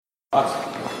Welcome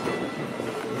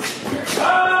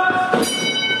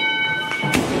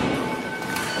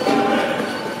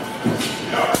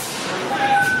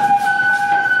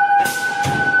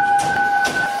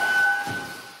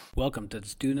to the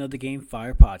Student of the Game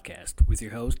Fire podcast with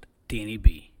your host, Danny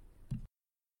B.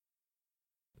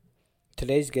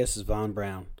 Today's guest is Vaughn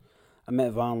Brown. I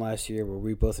met Vaughn last year where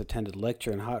we both attended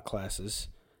lecture and hot classes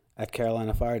at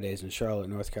Carolina Fire Days in Charlotte,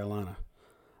 North Carolina.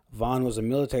 Vaughn was a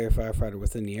military firefighter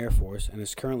within the Air Force and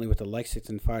is currently with the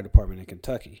Lexington Fire Department in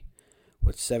Kentucky,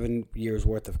 with 7 years'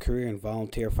 worth of career and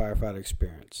volunteer firefighter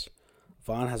experience.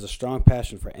 Vaughn has a strong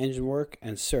passion for engine work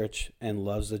and search and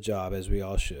loves the job, as we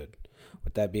all should.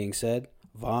 With that being said,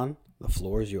 Vaughn, the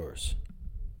floor is yours.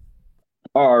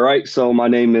 All right, so my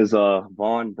name is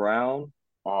Vaughn Brown.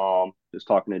 Just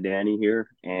talking to Danny here,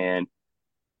 and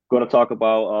going to talk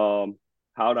about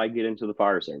how did I get into the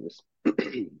fire service.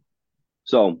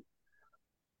 So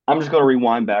I'm just going to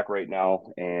rewind back right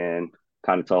now and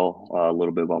kind of tell a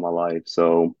little bit about my life.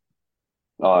 So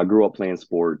I grew up playing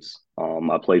sports.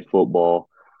 I played football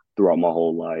throughout my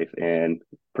whole life, and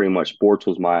pretty much sports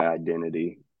was my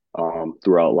identity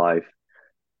throughout life.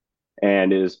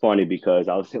 And it was funny because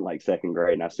I was in like second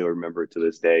grade, and I still remember it to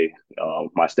this day.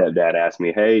 My stepdad asked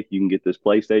me, "Hey, if you can get this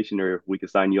PlayStation, or if we can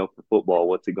sign you up for football,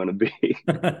 what's it going to be?"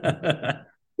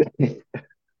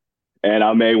 And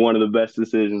I made one of the best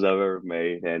decisions I've ever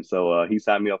made. And so he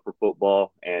signed me up for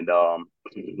football. And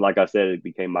like I said, it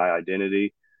became my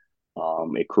identity.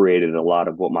 It created a lot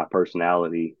of what my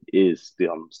personality is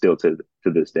still to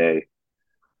this day.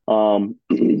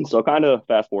 So kind of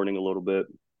fast forwarding a little bit,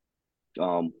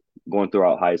 going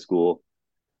throughout high school,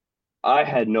 I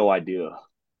had no idea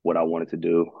what I wanted to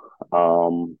do.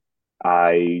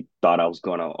 I thought I was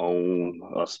going to own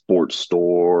a sports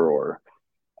store, or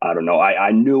I don't know.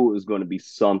 I knew it was going to be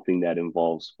something that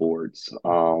involved sports.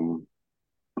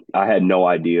 I had no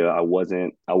idea. I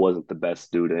wasn't the best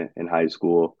student in high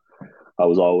school. I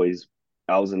was a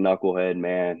knucklehead,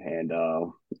 man, and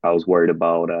I was worried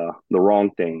about the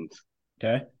wrong things.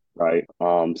 Okay. Right.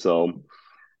 So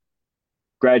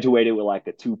graduated with like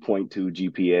a 2.2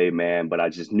 GPA, man, but I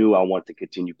just knew I wanted to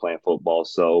continue playing football.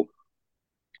 So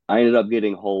I ended up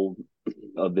getting hold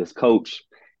of this coach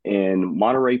in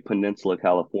Monterey Peninsula,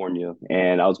 California,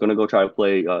 and I was going to go try to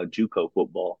play JUCO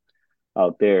football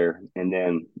out there. And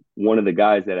then one of the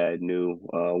guys that I knew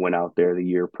went out there the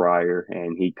year prior,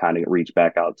 and he kind of reached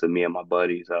back out to me and my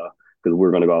buddies because I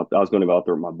was going to go out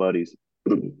there with my buddies,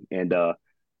 and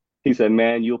he said,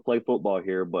 "Man, you'll play football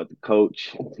here, but the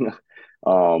coach,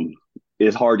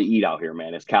 it's hard to eat out here,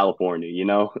 man. It's California, you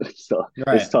know, so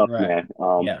it's tough, man."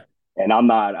 Yeah. And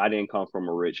I didn't come from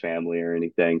a rich family or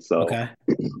anything, so Okay.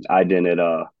 I didn't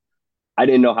know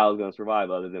how I was going to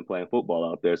survive other than playing football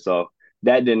out there. So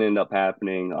that didn't end up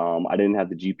happening. I didn't have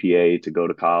the GPA to go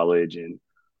to college and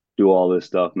do all this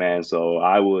stuff, man. So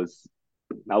I was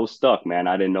stuck, man.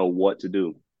 I didn't know what to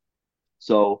do.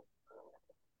 So,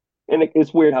 and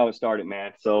it's weird how it started,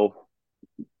 man. So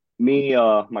me,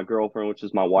 my girlfriend, which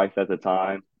is my wife at the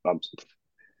time,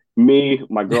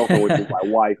 my girlfriend, which is my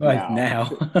wife now.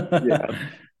 Yeah,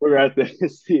 we're gonna have to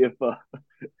see if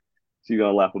she's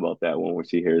gonna laugh about that one when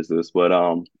she hears this. But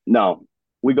no,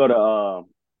 we go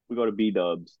to B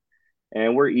Dubs,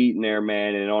 and we're eating there,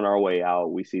 man. And on our way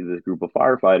out, we see this group of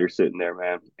firefighters sitting there,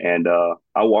 man. And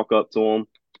I walk up to them.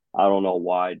 I don't know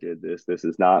why I did this. This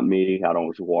is not me. I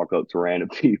don't just walk up to random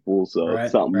people. So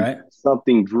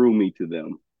something drew me to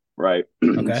them, right?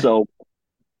 Okay. So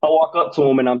I walk up to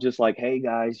them and I'm just like, "Hey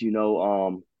guys,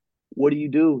 what do you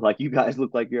do? Like, you guys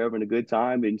look like you're having a good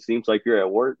time, and it seems like you're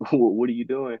at work. What are you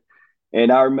doing?"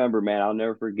 And I remember, man, I'll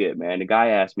never forget, man. The guy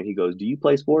asked me, he goes, "Do you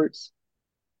play sports?"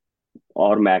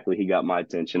 Automatically, he got my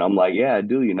attention. I'm like, "Yeah, I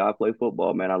do. I play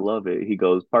football, man. I love it." He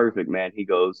goes, "Perfect, man." He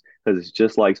goes, "Because it's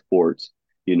just like sports.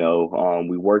 We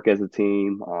work as a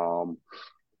team,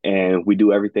 and we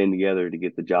do everything together to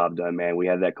get the job done, man. We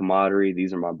have that camaraderie.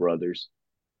 These are my brothers."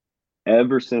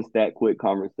 Ever since that quick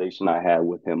conversation I had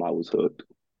with him, I was hooked.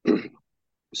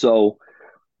 So,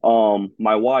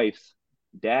 my wife's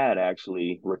dad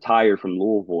actually retired from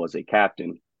Louisville as a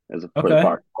captain for the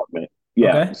fire department.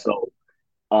 Yeah. Okay. So,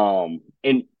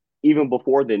 and even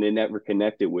before then, it never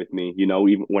connected with me.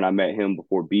 Even when I met him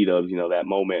before B-Dubs, that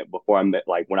moment before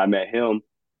when I met him,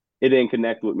 it didn't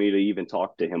connect with me to even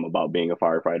talk to him about being a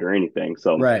firefighter or anything.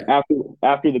 So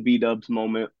after the B-Dubs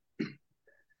moment,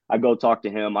 I go talk to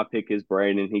him. I pick his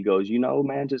brain, and he goes,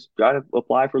 "Man, just try to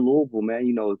apply for Louisville,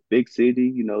 man. Big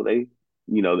city.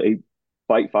 They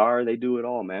fight fire. They do it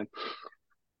all, man."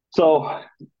 So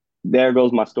there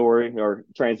goes my story, or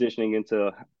transitioning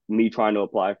into me trying to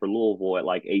apply for Louisville at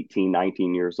like 18,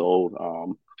 19 years old.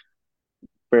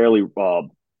 fairly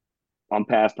I'm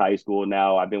past high school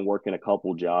now. I've been working a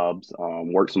couple jobs,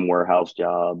 worked some warehouse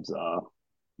jobs.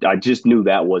 I just knew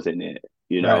that wasn't it,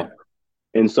 you Right. know.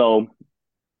 And so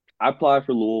I applied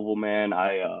for Louisville, man.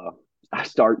 I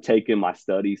start taking my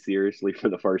studies seriously for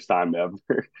the first time ever,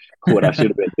 what I should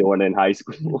have been doing in high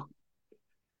school.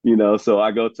 So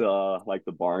I go to like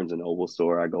the Barnes and Noble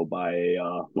store. I go buy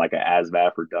a like a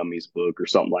ASVAB for Dummies book or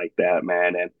something like that,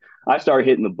 man. And I start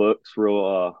hitting the books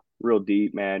real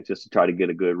deep, man, just to try to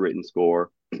get a good written score.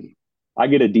 I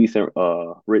get a decent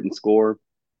written score,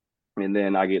 and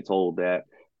then I get told that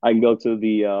I can go to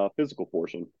the physical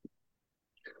portion.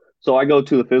 So I go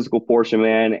to the physical portion,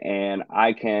 man, and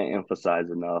I can't emphasize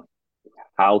enough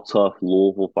how tough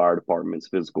Louisville Fire Department's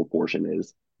physical portion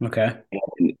is. Okay.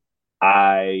 And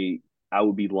I I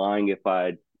would be lying if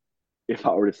I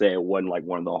were to say it wasn't like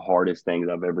one of the hardest things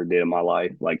I've ever did in my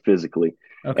life, like physically.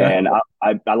 Okay. And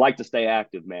I like to stay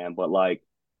active, man, but like,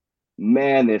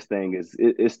 man, this thing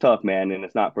it's tough, man, and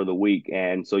it's not for the weak.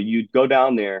 And so you'd go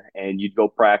down there and you'd go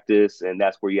practice, and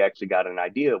that's where you actually got an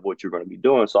idea of what you're going to be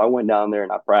doing. So I went down there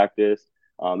and I practiced.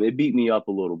 It beat me up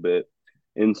a little bit,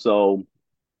 and so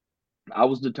I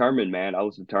was determined, man. I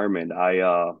was determined.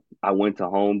 I went to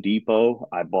Home Depot.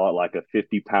 I bought like a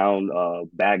 50-pound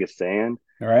bag of sand.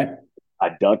 All right. I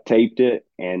duct taped it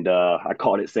and I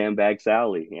called it Sandbag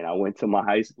Sally. And I went to my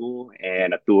high school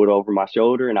and I threw it over my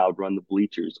shoulder and I would run the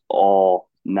bleachers all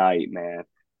night, man.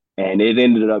 And it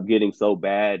ended up getting so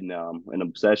bad and an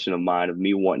obsession of mine of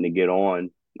me wanting to get on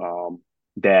um,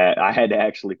 that I had to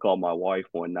actually call my wife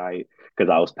one night because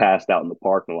I was passed out in the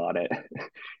parking lot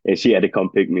and she had to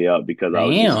come pick me up because I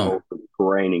was just Damn.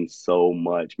 overtraining so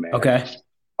much, man. Okay.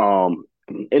 Um,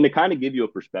 and to kind of give you a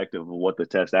perspective of what the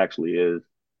test actually is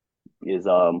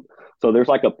so there's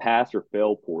like a pass or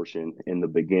fail portion in the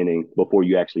beginning before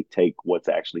you actually take what's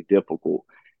actually difficult.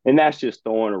 And that's just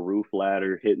throwing a roof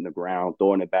ladder, hitting the ground,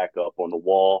 throwing it back up on the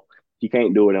wall. You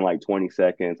can't do it in like 20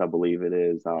 seconds, I believe it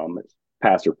is. It's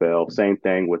pass or fail. Same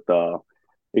thing with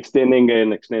extending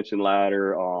an extension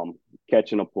ladder,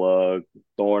 catching a plug,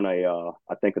 throwing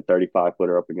I think a 35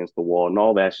 footer up against the wall, and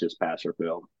all that's just pass or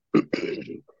fail.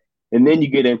 And then you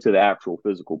get into the actual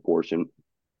physical portion.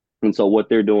 And so what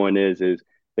they're doing is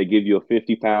they give you a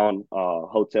 50-pound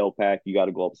hotel pack. You got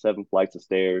to go up 7 flights of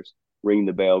stairs, ring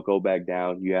the bell, go back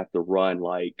down. You have to run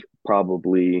like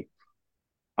probably,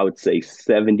 I would say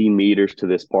 70 meters to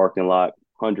this parking lot,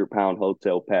 100-pound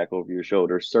hotel pack over your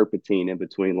shoulder, serpentine in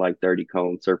between like 30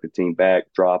 cones, serpentine back,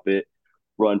 drop it,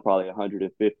 run probably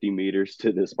 150 meters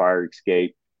to this fire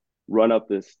escape, run up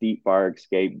this steep fire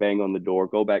escape, bang on the door,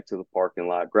 go back to the parking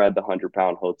lot, grab the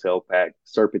 100-pound hotel pack,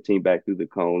 serpentine back through the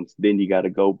cones. Then you got to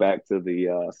go back to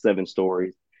the 7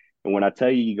 stories. And when I tell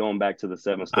you you're going back to the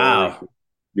 7 stories, Wow.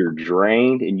 you're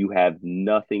drained and you have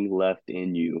nothing left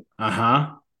in you,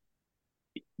 Uh-huh.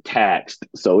 taxed.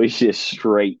 So it's just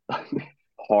straight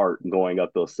heart going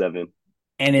up those seven.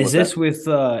 And What's that?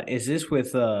 is this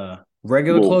with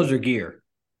regular clothes Louisville. or gear?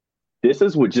 This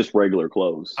is with just regular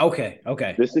clothes. Okay.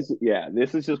 Okay. This is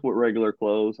just with regular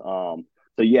clothes. So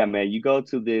yeah, man, you go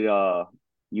to the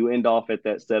you end off at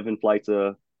that 7 flights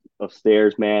of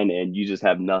stairs, man, and you just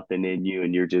have nothing in you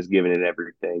and you're just giving it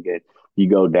everything and you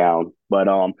go down. But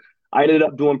I ended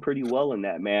up doing pretty well in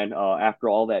that, man. After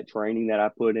all that training that I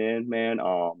put in, man,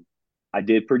 I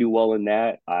did pretty well in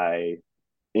that. I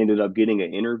ended up getting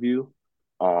an interview.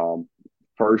 Um,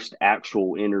 First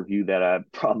actual interview that I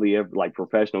probably ever like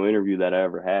professional interview that I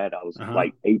ever had. I was Uh-huh.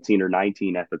 like 18 or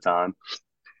 19 at the time.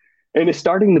 And it's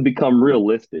starting to become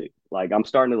realistic. Like I'm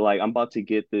starting to like I'm about to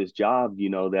get this job,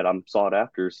 that I'm sought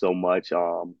after so much.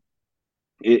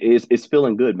 It's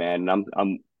feeling good, man.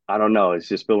 And I don't know, it's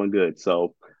just feeling good.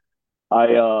 So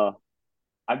I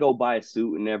I go buy a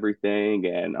suit and everything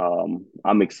and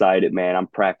I'm excited, man. I'm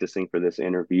practicing for this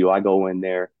interview. I go in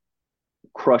there,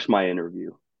 crush my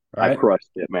interview. All I right. crushed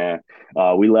it, man.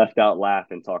 We left out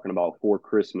laughing, talking about 4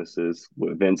 Christmases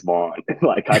with Vince Vaughn.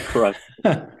 Like I crushed.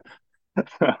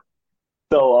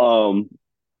 So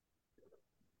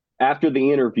after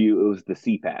the interview, it was the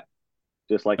CPAT,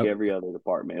 just like Oh, every other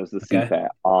department. It was the okay.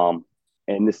 CPAT.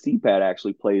 And the CPAT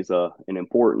actually plays an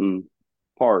important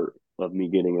part of me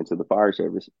getting into the fire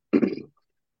service.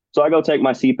 So I go take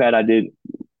my CPAT. I did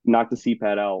knock the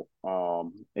CPAT out.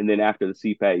 And then after the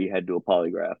CPAT, you had to do a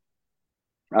polygraph.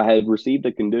 I had received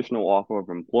a conditional offer of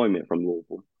employment from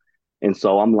Louisville. And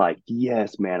so I'm like,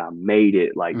 yes, man, I made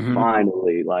it. Like Mm-hmm.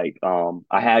 finally, like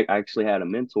I actually had a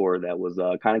mentor that was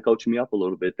kind of coaching me up a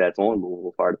little bit that's on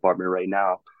Louisville Fire Department right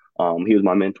now. He was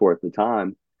my mentor at the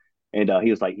time. And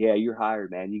he was like, yeah, you're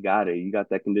hired, man. You got it. You got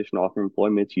that conditional offer of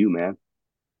employment. It's you, man.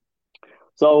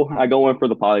 So I go in for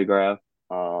the polygraph.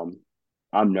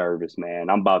 I'm nervous, man.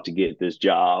 I'm about to get this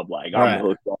job. Like I'm Right.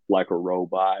 hooked up like a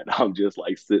robot. I'm just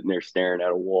like sitting there staring at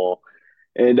a wall.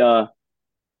 And long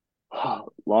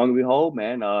and behold,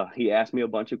 man, he asked me a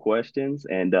bunch of questions,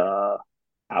 and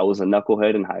I was a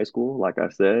knucklehead in high school, like I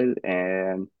said,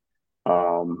 and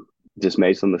um, just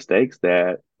made some mistakes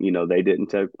that they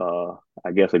didn't,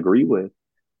 I guess, agree with,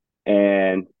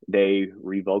 and they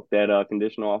revoked that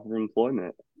conditional offer of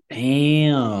employment.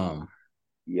 Damn.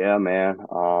 Yeah, man.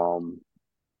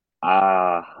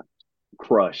 I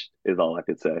crushed is all I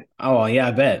could say. Oh yeah,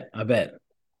 I bet. I bet.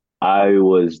 I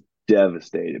was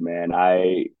devastated, man.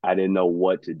 I didn't know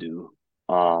what to do.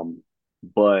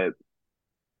 But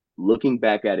looking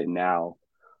back at it now,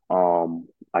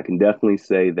 I can definitely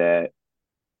say that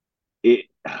it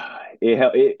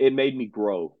it made me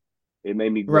grow. It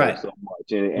made me grow Right. so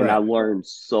much, and I Right. learned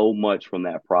so much from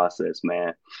that process,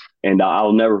 man. And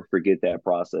I'll never forget that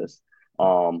process.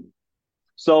 Um,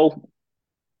 so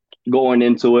going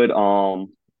into it,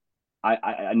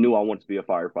 I knew I wanted to be a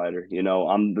firefighter.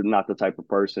 I'm not the type of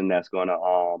person that's gonna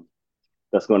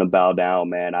bow down,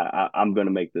 man. I'm gonna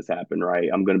make this happen, right?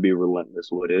 I'm gonna be relentless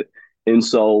with it. And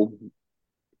so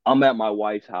I'm at my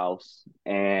wife's house,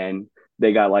 and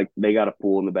they got a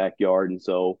pool in the backyard, and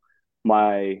so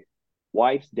my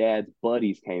wife's dad's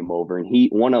buddies came over, and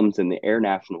one of them's in the Air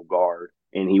National Guard,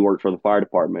 and he worked for the fire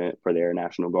department for the Air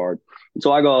National Guard. And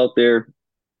so I go out there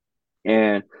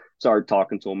and started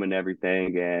talking to him and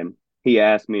everything, and he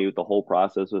asked me the whole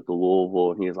process with the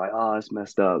Louisville, and he was like, "Oh, it's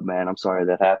messed up, man. I'm sorry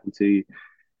that happened to you."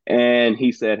 And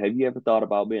he said, "Have you ever thought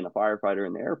about being a firefighter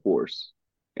in the Air Force?"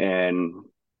 And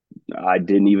I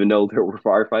didn't even know there were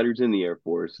firefighters in the Air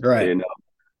Force. Right.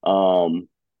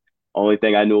 Only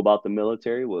thing I knew about the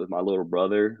military was my little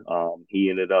brother. He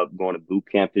ended up going to boot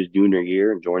camp his junior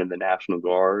year and joining the National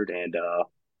Guard, and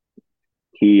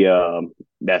he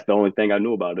that's the only thing I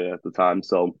knew about it at the time.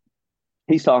 So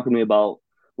he's talking to me about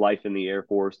life in the Air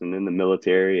Force and in the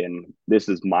military, and this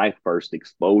is my first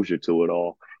exposure to it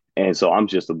all. And so I'm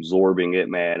just absorbing it,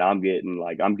 man. I'm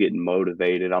getting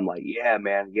motivated. I'm like, yeah,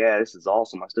 man, yeah, this is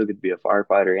awesome. I still get to be a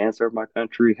firefighter and serve my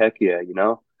country. Heck yeah.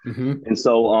 Mm-hmm. And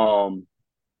so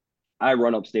I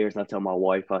run upstairs and I tell my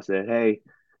wife, I said, "Hey,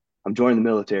 I'm joining the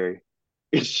military."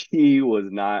 She was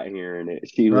not hearing it.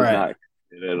 She was Right. not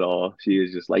hearing it at all. She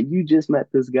was just like, "You just met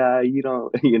this guy. You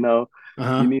don't, you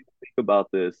Uh-huh. need to think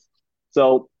about this."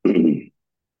 So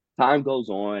time goes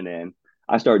on, and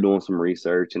I start doing some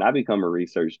research, and I become a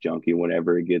research junkie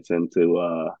whenever it gets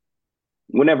into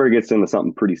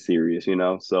something pretty serious.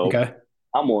 So Okay.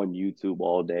 I'm on YouTube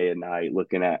all day and night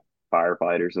looking at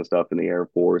firefighters and stuff in the Air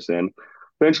Force, and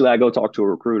eventually I go talk to a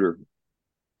recruiter,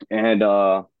 and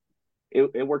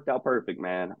it worked out perfect,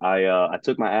 man. I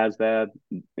took my ASVAB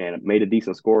and it made a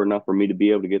decent score, enough for me to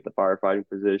be able to get the firefighting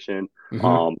position. Mm-hmm.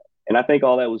 Um, and I think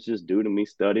all that was just due to me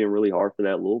studying really hard for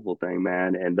that Louisville thing,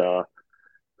 man. And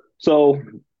so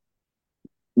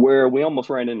where we almost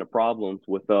ran into problems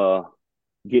with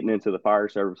getting into the fire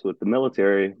service with the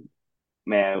military,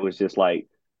 man, it was just like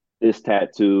this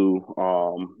tattoo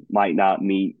might not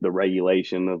meet the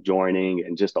regulation of joining,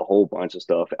 and just a whole bunch of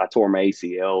stuff. I tore my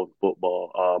ACL in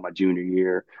football my junior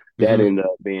year. That Mm-hmm. ended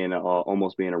up being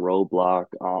almost being a roadblock.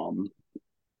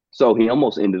 So he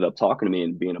almost ended up talking to me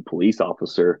and being a police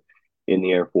officer in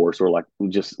the Air Force, or like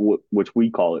just which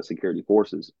we call it security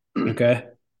forces. Okay.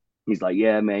 He's like,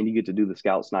 "Yeah, man, you get to do the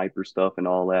scout sniper stuff and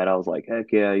all that." I was like,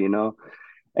 "Heck yeah."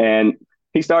 And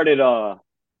he started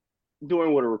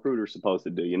doing what a recruiter's supposed to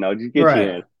do, just get you Right.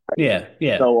 in. Yeah.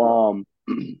 Yeah. So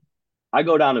I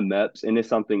go down to MEPS, and it's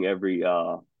something every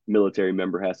military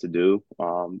member has to do.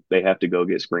 They have to go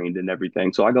get screened and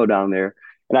everything. So I go down there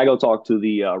and I go talk to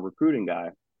the recruiting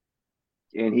guy,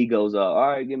 and he goes, "All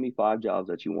right, give me 5 jobs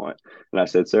that you want." And I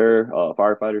said, "Sir,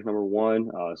 firefighter's number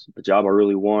one. It's the job I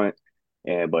really want,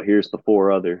 but here's the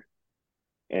four other."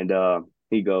 And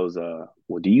he goes,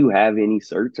 "Well, do you have any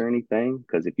certs or anything?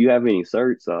 Because if you have any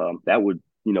certs, that would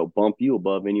bump you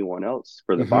above anyone else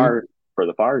for the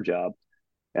Mm-hmm. fire job."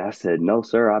 And I said, "No,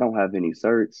 sir, I don't have any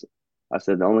certs." I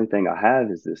said, "The only thing I have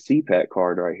is this CPAT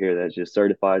card right here that just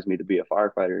certifies me to be a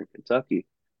firefighter in Kentucky."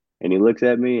 And he looks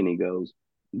at me and he goes,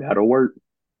 "That'll work.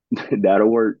 That'll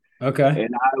work." Okay.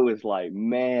 And I was like,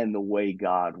 "Man, the way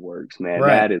God works, man, that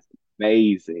Right. is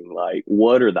amazing. Like,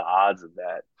 what are the odds of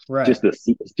that? Right. Just a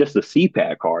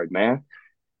CPAT card, man."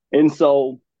 And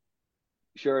so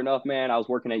sure enough, man, I was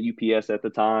working at UPS at the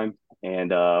time,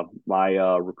 and my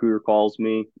recruiter calls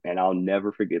me, and I'll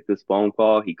never forget this phone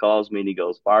call. He calls me and he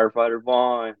goes, Firefighter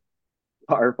Vaughn,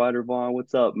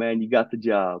 what's up, man? You got the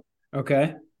job."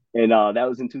 Okay. And that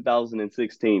was in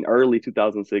 2016, early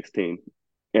 2016,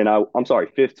 and I'm sorry,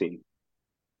 15.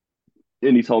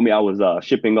 and he told me I was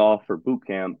shipping off for boot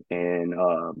camp in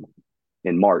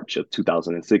March of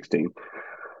 2016.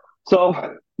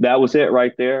 So that was it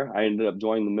right there. I ended up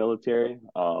joining the military.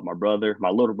 My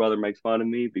little brother makes fun of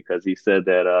me because he said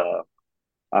that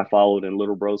I followed in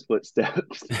little bro's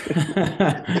footsteps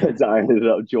because I ended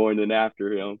up joining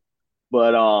after him.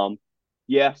 But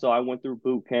yeah, so I went through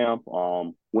boot camp,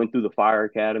 went through the fire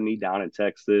academy down in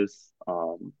Texas.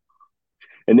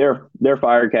 And their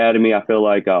fire academy, I feel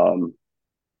like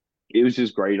it was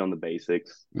just great on the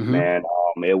basics, Hmm. man.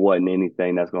 It wasn't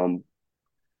anything that's gonna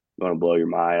blow your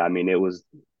mind. I mean, it was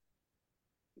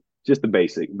just the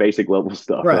basic level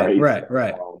stuff, Right, right? right,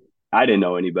 right. I didn't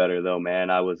know any better though, man.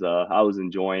 I was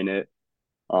enjoying it.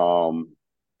 I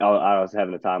was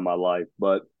having the time of my life.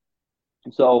 But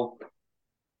so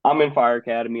I'm in fire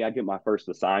academy. I get my first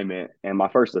assignment, and my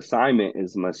first assignment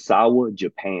is Misawa,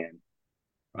 Japan.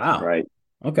 Wow. Right?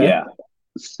 Okay. Yeah.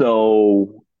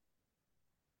 So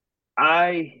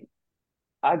I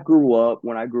I grew up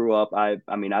when I grew up. I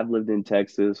mean I've lived in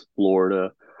Texas,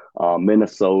 Florida,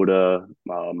 Minnesota,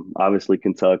 obviously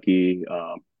Kentucky,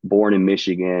 born in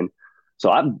Michigan. So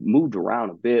I've moved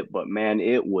around a bit, but man,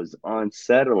 it was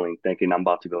unsettling thinking I'm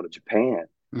about to go to Japan.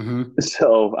 Hmm.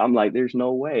 So I'm like, there's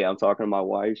no way. I'm talking to my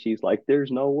wife. She's like,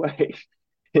 there's no way.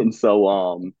 And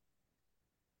so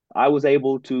I was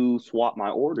able to swap my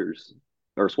orders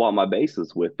or swap my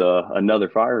bases with another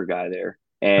fire guy there.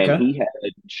 And Okay. he had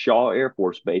Shaw Air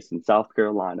Force Base in South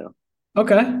Carolina.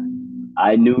 Okay.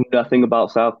 I knew nothing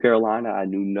about South Carolina. I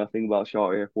knew nothing about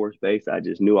Shaw Air Force Base. I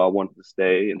just knew I wanted to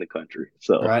stay in the country.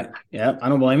 So, Right. Yeah. I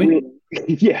don't blame you.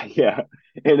 we, yeah, yeah.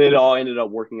 And it all ended up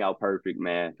working out perfect,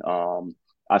 man.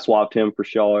 I swapped him for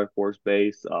Shaw Air Force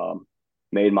Base.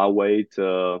 Made my way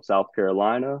to South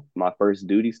Carolina, my first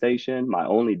duty station, my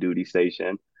only duty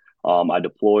station. I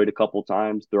deployed a couple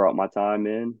times throughout my time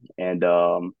in, and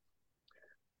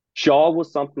Shaw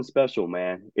was something special,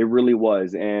 man. It really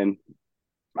was. And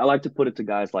I like to put it to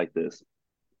guys like this.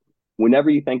 Whenever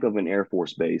you think of an Air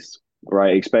Force base,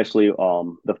 right, especially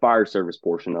the fire service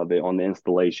portion of it on the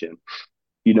installation,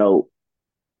 you know,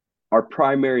 our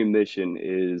primary mission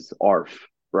is ARF,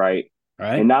 right? And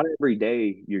Right. not every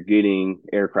day you're getting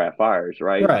aircraft fires,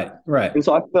 right? Right. Right. And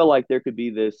so I feel like there could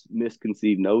be this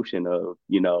misconceived notion of,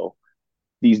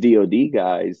 these DOD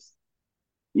guys,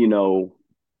 you know,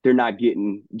 they're not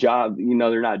getting jobs,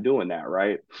 they're not doing that,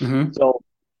 right? Hmm. So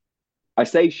I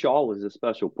say Shaw was a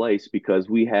special place because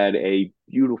we had a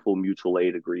beautiful mutual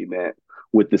aid agreement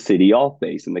with the city off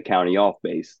base and the county off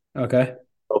base. Okay.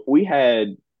 If we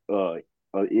had uh,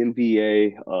 an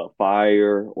MVA,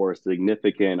 fire, or a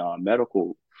significant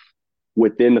medical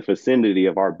within the vicinity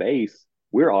of our base,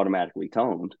 we're automatically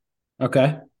toned.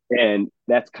 Okay. And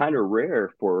that's kind of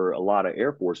rare for a lot of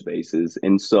Air Force bases.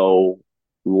 And so,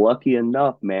 lucky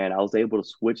enough, man, I was able to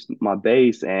switch my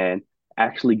base and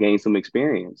actually gain some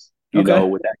experience, Okay.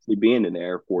 with actually being in the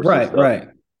Air Force and Right. stuff. Right.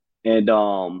 And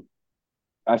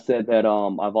I said that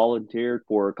I volunteered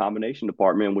for a combination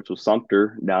department, which was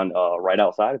Sumter down right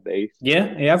outside of base.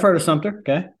 Yeah. Yeah. I've heard of Sumter.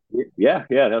 Okay. Yeah,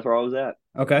 yeah, that's where I was at.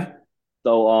 Okay.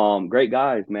 So great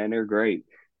guys, man, they're great.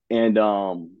 And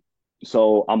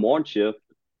so I'm on shift,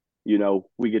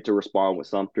 we get to respond with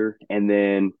Sumter. And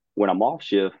then when I'm off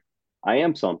shift, I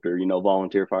am Sumter,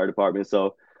 volunteer fire department.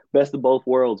 So best of both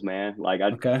worlds, man.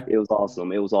 Okay. It was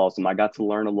awesome. It was awesome. I got to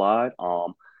learn a lot.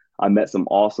 I met some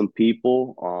awesome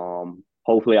people.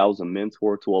 Hopefully I was a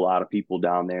mentor to a lot of people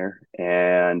down there.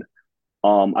 And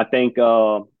I think,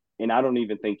 and I don't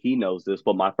even think he knows this,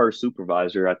 but my first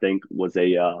supervisor, I think, was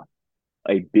a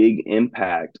big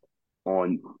impact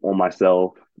on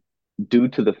myself due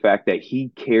to the fact that he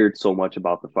cared so much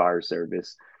about the fire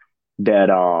service that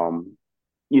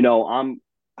you know i'm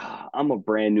I'm a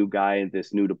brand new guy in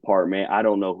this new department. I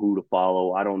don't know who to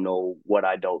follow. I don't know what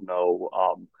I don't know.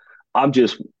 I'm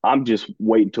just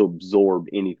waiting to absorb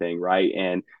anything, right?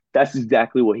 And that's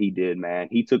exactly what he did, man.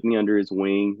 He took me under his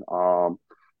wing,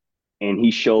 and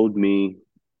he showed me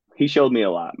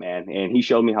a lot, man. And he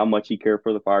showed me how much he cared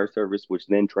for the fire service, which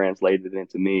then translated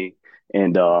into me.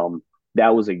 And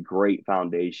that was a great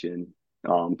foundation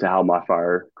to how my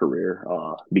fire career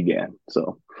began.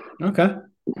 So, Okay.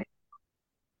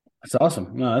 That's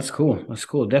awesome. No, that's cool. That's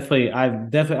cool. Definitely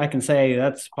I can say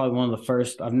that's probably one of the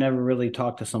first. I've never really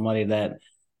talked to somebody that,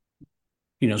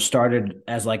 started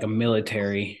as like a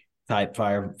military type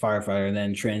firefighter and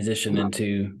then transitioned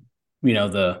into,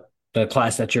 the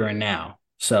class that you're in now.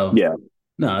 So yeah.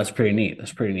 no, that's pretty neat.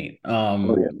 That's pretty neat.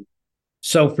 Oh, yeah.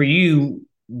 So for you,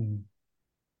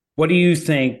 what do you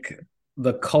think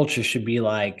the culture should be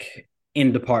like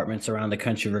in departments around the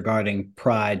country regarding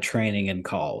pride training and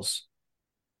calls?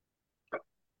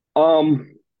 Um,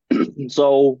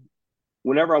 so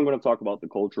whenever I'm going to talk about the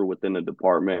culture within the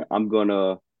department,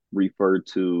 refer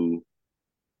to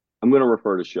I'm going to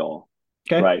refer to Shaw,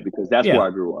 Okay. right? Because that's where Yeah. I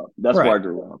grew up. That's where Right. I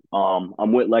grew up.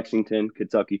 I'm with Lexington,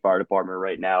 Kentucky Fire Department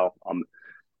right now.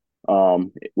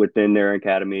 I'm within their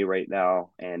academy right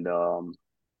now, and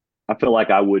I feel like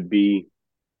I would be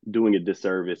doing a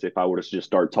disservice if I were to just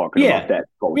start talking about Yeah. that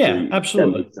culture. Yeah. That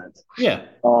Absolutely. makes sense. Yeah.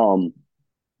 Um,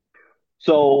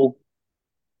 so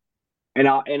and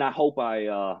I hope I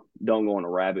don't go on a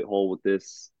rabbit hole with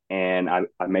this, and I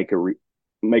make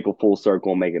a full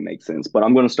circle and make it make sense. But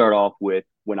I'm going to start off with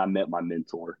when I met my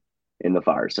mentor in the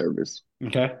fire service.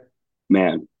 Okay.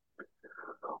 Man,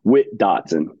 Whit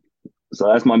Dotson. So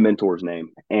that's my mentor's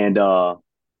name, and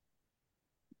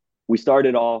we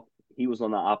started off. He was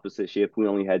on the opposite shift. We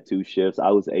only had two shifts.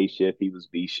 I was A shift. He was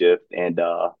B shift, and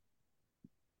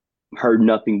heard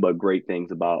nothing but great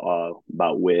things about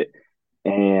Whit.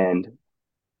 And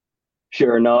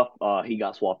sure enough, he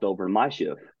got swapped over to my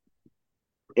shift.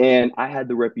 And I had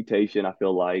the reputation, I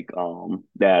feel like,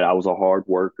 that I was a hard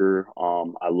worker.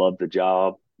 I loved the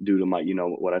job due to my,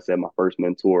 what I said, my first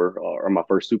mentor or my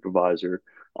first supervisor,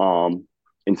 um,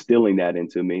 instilling that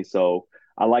into me. So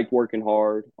I liked working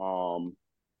hard.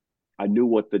 I knew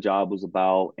what the job was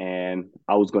about, and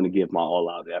I was going to give my all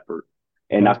out effort.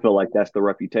 And I Okay. feel like that's the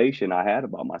reputation I had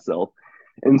about myself.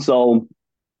 And so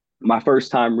my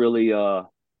first time really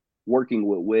working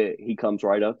with Wit, he comes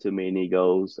right up to me and he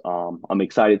goes, I'm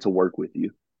excited to work with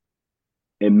you.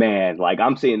 And man, like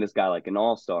I'm seeing this guy like an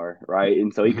all-star, right?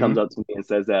 And so he comes Mm-hmm. up to me and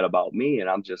says that about me, and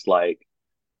I'm just like,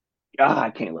 God, I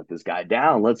can't let this guy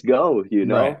down. Let's go, you Right.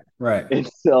 know? Right. And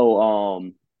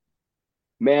so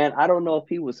man, I don't know if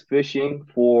he was fishing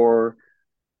for,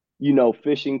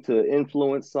 fishing to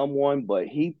influence someone, but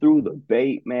he threw the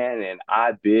bait, man, and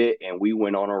I bit and we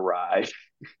went on a ride.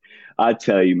 I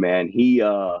tell you, man, he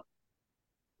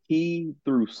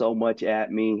threw so much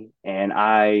at me, and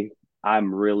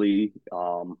I'm really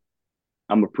I'm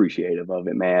appreciative of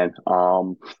it, man.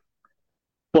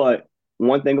 But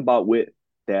one thing about Wit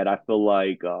that I feel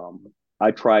like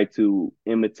I try to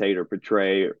imitate or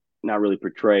portray, not really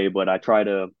portray, but I try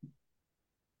to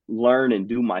learn and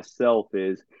do myself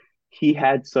is he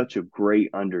had such a great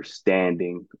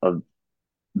understanding of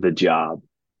the job,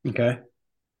 Okay.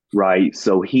 right?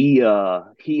 So he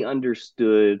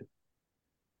understood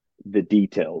the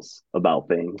details about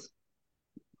things.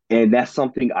 And that's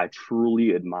something I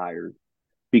truly admired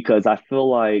because I feel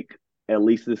like at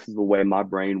least this is the way my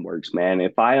brain works, man.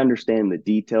 If I understand the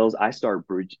details, I start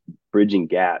bridging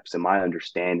gaps in my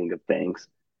understanding of things,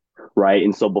 right?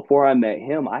 And so before I met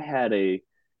him, I had a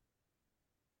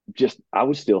just I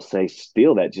would still say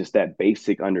still that just that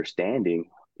basic understanding,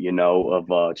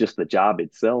 of just the job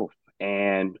itself.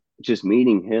 And just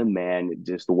meeting him, man,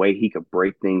 just the way he could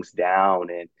break things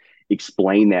down and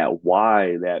explain that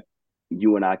why that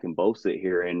you and I can both sit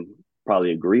here and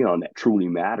probably agree on that truly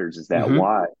matters is that Mm-hmm.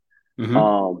 why. Mm-hmm.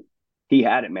 Um, he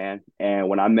had it, man. And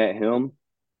when I met him,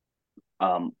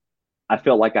 um, I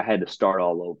felt like I had to start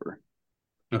all over.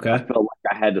 I Okay. felt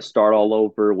like I had to start all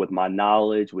over with my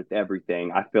knowledge, with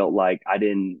everything. I felt like I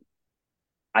didn't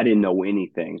know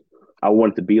anything. I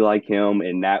wanted to be like him,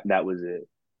 and that was it.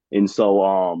 And so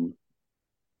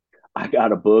I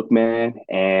got a book, man,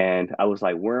 and I was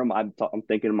like, where am I? I'm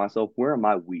thinking to myself, where am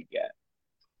I weak at?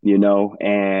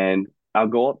 And I'll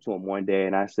go up to him one day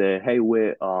and I said, hey,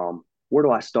 Whit, where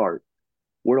do I start?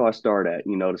 Where do I start at?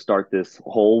 To start this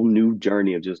whole new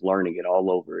journey of just learning it all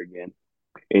over again.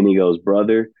 And he goes,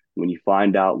 brother, when you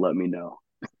find out, let me know.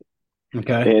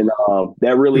 Okay. And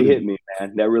that really hit Hmm. me,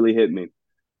 man. That really hit me.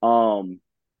 Um,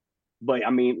 but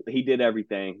I mean, he did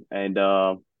everything, and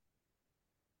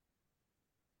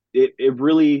it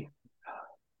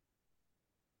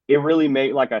really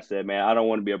made, like I said, man. I don't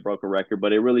want to be a broken record,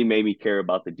 but it really made me care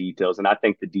about the details, and I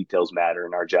think the details matter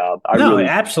in our job. I No, really,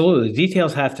 absolutely.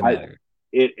 Details have to I matter.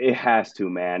 it has to,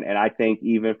 man, and I think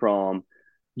even from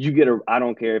you get a, I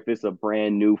don't care if it's a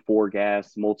brand new four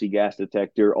gas multi gas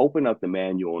detector, open up the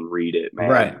manual and read it, man.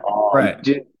 Right. Right.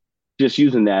 Just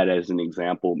using that as an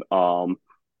example.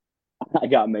 I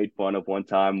got made fun of one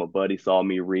time. My buddy saw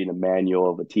me read a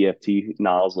manual of a TFT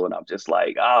nozzle, and I'm just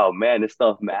like, "Oh man, this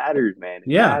stuff matters, man. It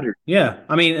Yeah. matters." Yeah.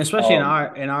 I mean, especially in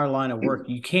Um, our line of work,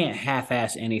 you can't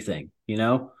half-ass anything, you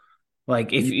know?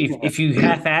 Like if you if can't. if you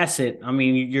half-ass it, I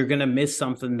mean, you're gonna miss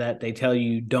something that they tell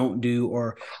you don't do,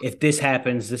 or if this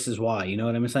happens, this is why. You know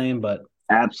what I'm saying? But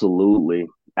Absolutely,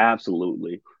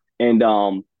 absolutely. And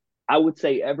I would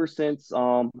say ever since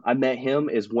I met him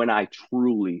is when I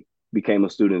truly became a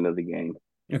student of the game.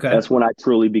 okay. That's when I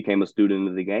truly became a student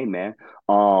of the game, man.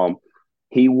 Um,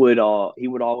 he would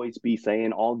always be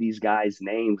saying all these guys'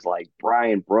 names like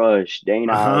Brian Brush,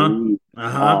 Dana Uh-huh. Ali,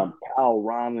 Uh-huh. Cal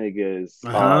Ramigas.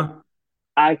 Uh-huh.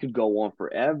 I could go on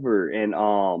forever, and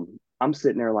I'm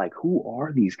sitting there like, who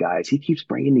are these guys? He keeps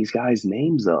bringing these guys'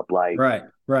 names up. Like, Right.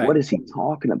 Right. what is he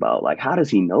talking about? Like, how does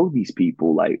he know these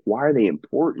people? Like, why are they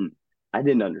important? I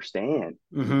didn't understand.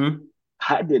 Mm-hmm.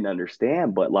 I didn't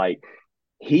understand, but like,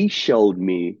 he showed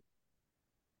me.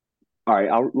 All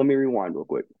right, let me rewind real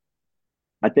quick.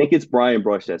 I think it's Brian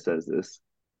Brush that says this.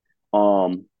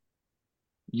 Um,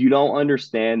 you don't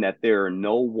understand that there are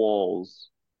no walls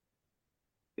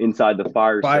inside the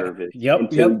fire Right. service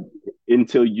Yep. Yep.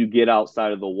 until you get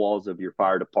outside of the walls of your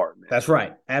fire department. That's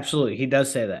right. Absolutely. He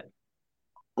does say that.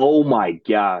 Oh my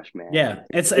gosh, man. Yeah.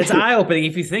 It's eye-opening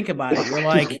if you think about it. You're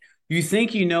like, you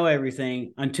think you know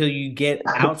everything until you get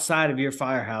outside of your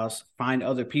firehouse, find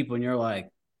other people, and you're like,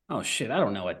 oh shit, I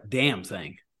don't know a damn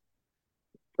thing.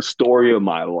 Story of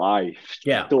my life.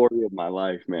 Yeah. Story of my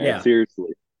life, man. Yeah. Seriously.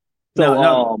 No, So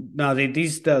no, no.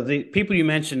 The people you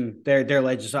mentioned, they're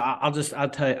legends. So I'll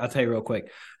tell you real quick.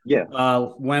 yeah,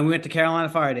 When we went to Carolina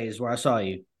Fire Days, where I saw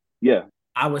you, yeah.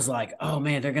 I was like, oh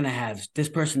man, they're gonna have this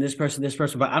person, this person, this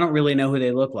person, but I don't really know who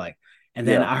they look like. And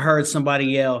then Yeah. I heard somebody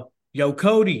yell, "Yo,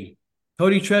 Cody,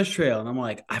 Cody Trestrail," and I'm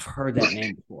like, I've heard that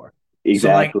name before. So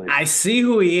like, Exactly. I see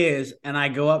who he is, and I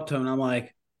go up to him, and I'm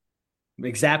like,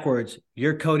 exact words,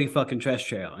 "You're Cody fucking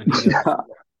Trestrail," and he goes,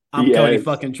 "I'm Cody Yes.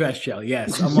 fucking Trestrail."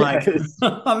 Yes, I'm like, Yes.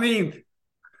 I mean,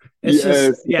 it's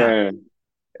just Yes, yeah, man.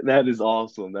 That is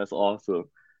awesome. That's awesome.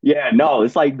 Yeah, no,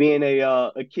 it's like being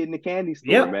a kid in a candy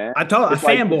store, yep. man. I It's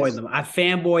like fanboyed this, them. I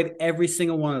fanboyed every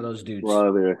single one of those dudes.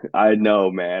 brother. I know,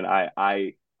 man.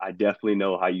 I definitely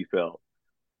know how you felt.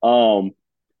 Um,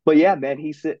 but yeah, man,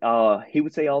 he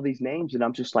would say all these names, and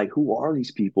I'm just like, who are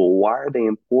these people? Why are they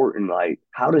important? Like,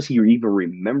 how does he even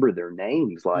remember their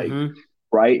names? Like, Mm-hmm.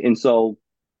 right? And so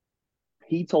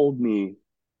he told me,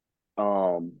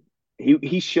 um,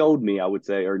 he showed me, I would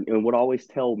say, or and would always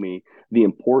tell me the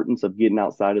importance of getting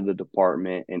outside of the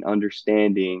department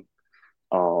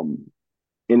um,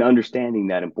 and understanding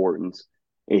that importance.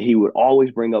 And he would always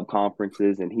bring up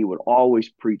conferences, and he would always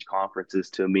preach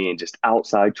conferences to me and just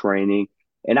outside training.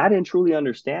 And I didn't truly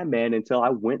understand, man, until I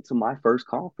went to my first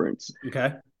conference.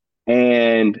 Okay.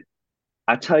 And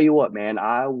I tell you what, man,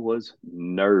 I was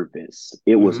nervous.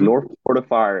 It was Mm-hmm. North Florida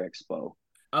Fire Expo.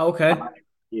 Okay. I,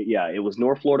 yeah, it was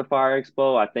North Florida Fire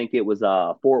Expo. I think it was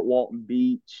Fort Walton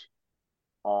Beach.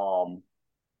 Um,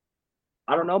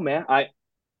 I don't know, man.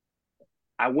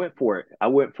 I went for it. I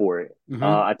went for it.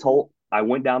 Mm-hmm. I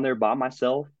went down there by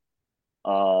myself.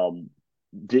 Um,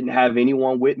 didn't have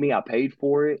anyone with me. I paid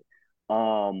for it.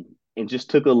 And just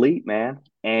took a leap, man.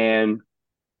 And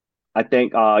I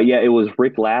think yeah, it was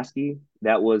Rick Lasky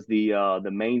that was the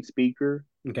main speaker.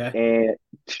 Okay.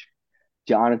 And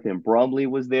Jonathan Brumley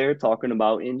was there talking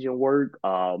about engine work.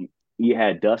 You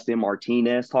had Dustin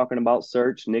Martinez talking about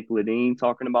search, Nick Ledeen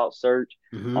talking about search.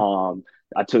 Mm-hmm. Um,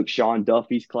 I took Sean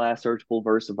Duffy's class, Searchable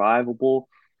versus Survivable.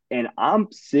 And I'm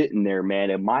sitting there,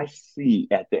 man, in my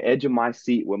seat, at the edge of my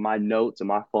seat with my notes and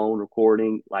my phone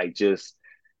recording, like just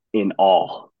in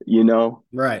awe, you know?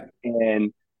 Right.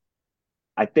 And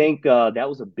I think that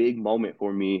was a big moment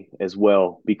for me as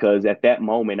well, because at that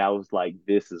moment, I was like,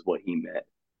 this is what he meant.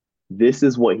 This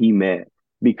is what he meant.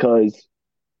 Because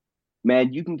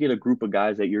man, you can get a group of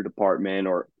guys at your department,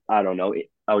 or I don't know,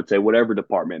 I would say whatever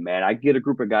department, man. I get a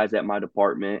group of guys at my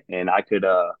department, and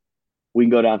we can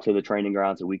go down to the training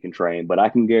grounds and we can train, but I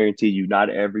can guarantee you not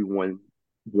everyone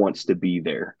wants to be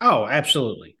there. Oh,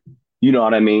 absolutely. You know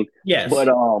what I mean? Yes. But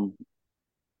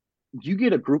you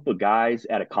get a group of guys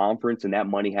at a conference and that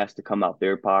money has to come out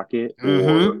their pocket, or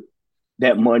Mm-hmm.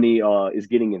 that money is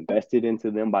getting invested into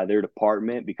them by their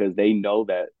department because they know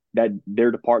that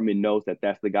their department knows that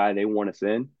that's the guy they want to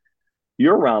send.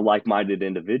 You're around like-minded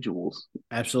individuals,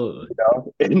 Absolutely. you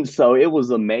know? And so it was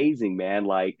amazing, man.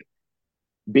 Like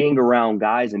being around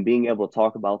guys and being able to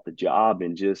talk about the job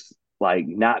and just like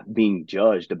not being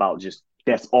judged about just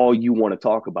that's all you want to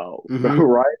talk about, Mm-hmm.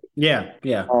 right? Yeah.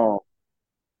 Yeah. Um,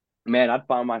 man, I'd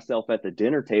find myself at the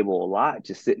dinner table a lot,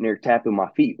 just sitting there tapping my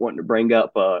feet, wanting to bring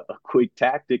up a quick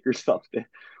tactic or something.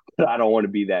 But I don't want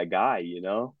to be that guy, you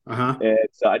know? Uh-huh. And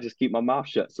so I just keep my mouth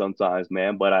shut sometimes,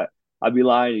 man. But I'd be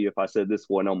lying to you if I said this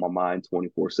one on my mind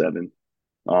 24/7.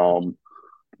 Um,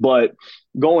 but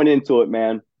going into it,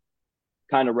 man,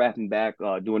 kind of wrapping back,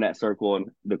 doing that circle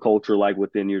and the culture like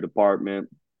within your department,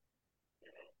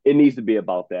 it needs to be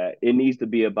about that. It needs to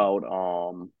be about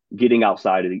getting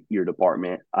outside of your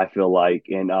department, I feel like,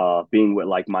 and being with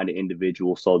like-minded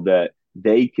individuals so that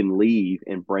they can leave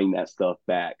and bring that stuff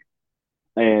back.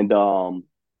 And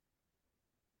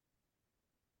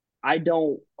I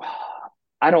don't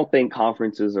I don't think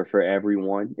conferences are for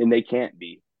everyone, and they can't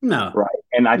be, No, right?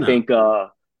 And I no. think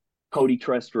Cody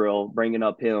Trestrell, bringing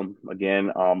up him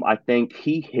again, I think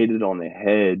he hit it on the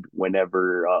head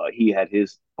whenever he had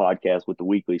his podcast with the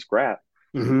Weekly Scrap.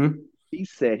 Mm-hmm. He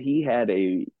said he had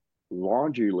a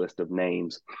laundry list of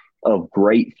names of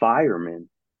great firemen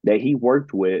that he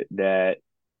worked with that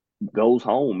goes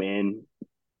home and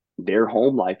their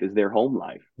home life is their home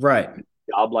life. Right.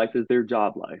 Job life is their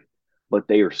job life, but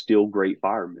they are still great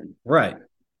firemen. Right.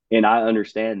 And I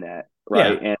understand that,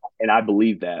 right? Yeah. And I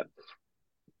believe that.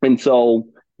 And so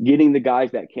getting the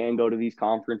guys that can go to these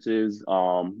conferences,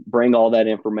 bring all that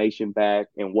information back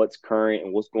and what's current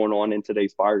and what's going on in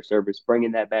today's fire service,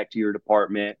 bringing that back to your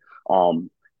department,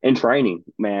 and training,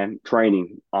 man,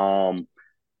 training.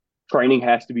 Training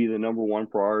has to be the number one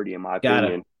priority, in my Gotta.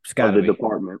 opinion, It's of gotta the be.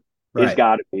 department. It's Right.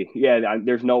 got to be. Yeah,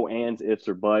 there's no ands, ifs,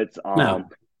 or buts. No.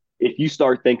 If you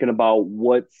start thinking about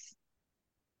what's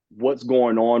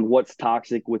going on, what's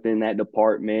toxic within that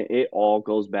department, it all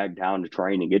goes back down to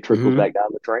training. It trickles Mm-hmm. back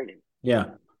down to training. Yeah.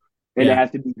 And it Yeah.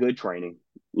 has to be good training,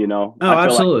 you know. Oh, I feel like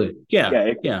absolutely. Yeah.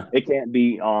 yeah, Yeah. it can't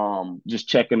be just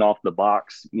checking off the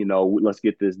box, let's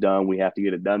get this done. We have to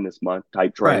get it done this month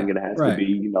type Right. training. It has to Right.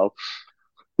 be,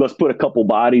 let's put a couple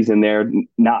bodies in there,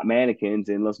 not mannequins,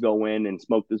 and let's go in and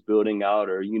smoke this building out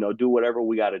or, do whatever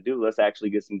we got to do. Let's actually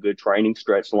get some good training,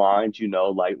 stretch lines,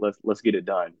 like let's get it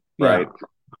done. Right. Yeah.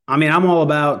 I mean, I'm all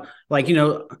about like, I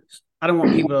don't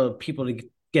want people to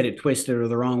get it twisted or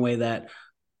the wrong way that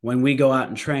when we go out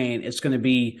and train, it's going to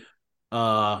be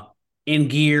in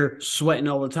gear, sweating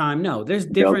all the time. No, there's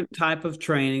Yep. different type of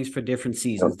trainings for different Yep.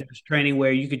 seasons. There's training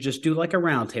where you could just do like a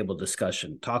roundtable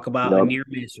discussion, talk about a Yep. near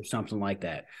miss or something like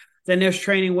that. Then there's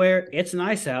training where it's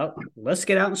nice out. Let's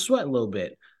get out and sweat a little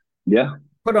bit. Yeah.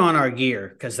 Put on our gear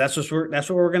because that's what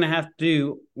we're gonna have to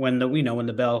do when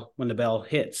the bell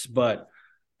hits. But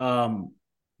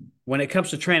when it comes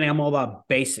to training, I'm all about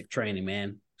basic training,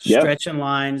 man. Yeah. Stretching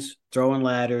lines, throwing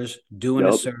ladders, doing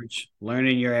a Yep. search,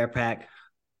 learning your air pack.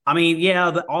 I mean, yeah,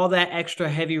 all that extra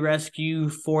heavy rescue,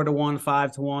 4-to-1,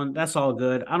 5-to-1, that's all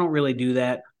good. I don't really do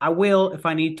that. I will if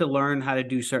I need to learn how to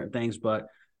do certain things, but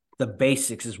the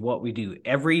basics is what we do.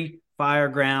 Every fire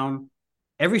ground,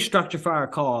 every structure fire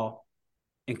call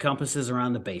encompasses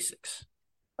around the basics.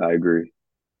 I agree.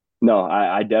 No,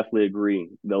 I definitely agree.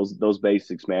 Those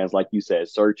basics, man. It's like you said,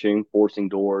 searching, forcing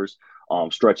doors,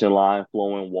 stretching line,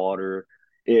 flowing water.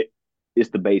 It it's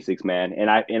the basics, man. And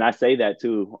I say that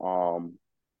too.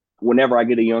 Whenever I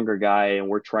get a younger guy and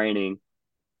we're training,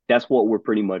 that's what we're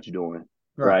pretty much doing,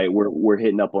 Right. right? We're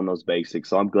hitting up on those basics.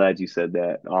 So I'm glad you said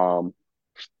that.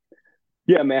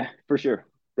 Yeah, man, for sure,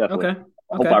 definitely. Okay.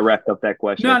 I hope Okay. I wrapped up that No,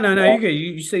 question. no, no. You're good.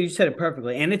 You said it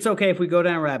perfectly, and it's okay if we go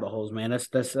down rabbit holes, man.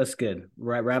 That's good.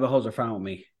 Rabbit holes are fine with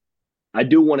me. I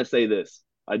do want to say this.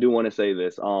 I do want to say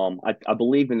this. I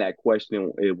believe in that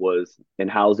question. It was, and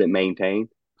how's it maintained?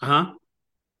 Uh huh.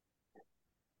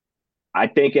 I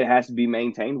think it has to be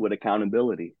maintained with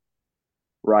accountability,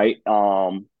 right?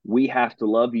 We have to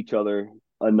love each other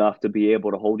enough to be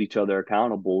able to hold each other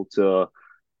accountable to,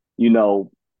 you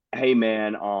know, hey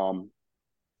man,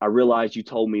 I realized you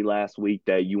told me last week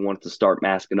that you wanted to start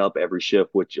masking up every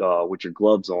shift with your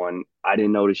gloves on. I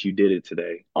didn't notice you did it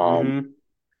today. Mm-hmm.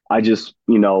 I just,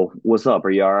 what's up? Are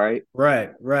you all right?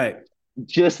 Right. Right.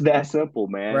 Just that simple,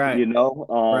 man. Right.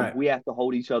 Right. We have to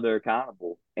hold each other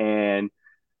accountable and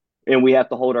we have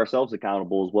to hold ourselves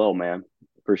accountable as well, man,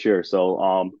 for sure.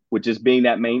 So, with just being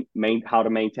that main how to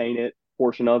maintain it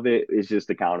portion of it is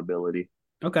just accountability.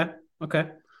 Okay. Okay.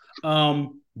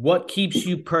 What keeps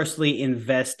you personally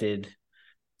invested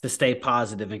to stay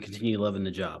positive and continue loving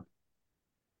the job?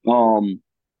 Um,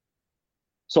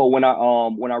 so when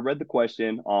I read the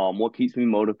question, what keeps me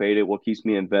motivated, what keeps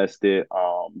me invested,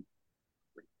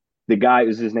 the guy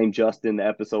is his name Justin, the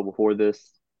episode before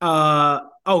this. I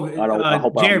hope I don't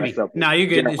mess Jeremy. up it. No, you're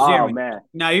good. It's Oh Jeremy. man,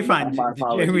 No, you're fine. my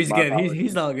apologies, Jeremy's my good. He's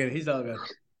apologies. all good. He's all good.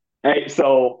 Hey,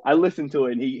 so I listened to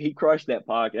it and he crushed that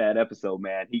episode,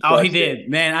 man. He Oh, he crushed it. did,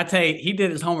 man. I tell you, he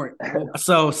did his homework.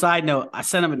 So, side note, I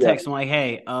sent him a Yeah. text. I'm like,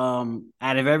 "Hey,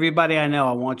 out of everybody I know,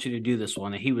 I want you to do this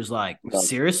one." And he was like,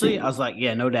 "Seriously?" I was like,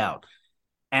 "Yeah, no doubt."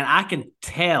 And I can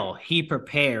tell he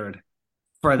prepared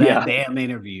for that Yeah. damn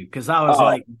interview because I was Oh,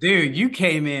 like, "Dude, you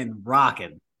came in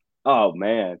rocking." oh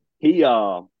man.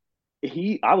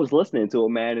 I was listening to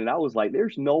him, man, and I was like,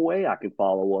 there's no way I can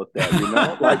follow up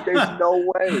that, Like there's no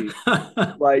way.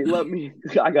 Like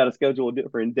I gotta schedule a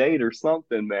different date or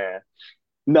something, man.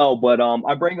 No, but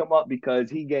I bring him up because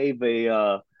he gave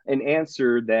an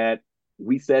answer that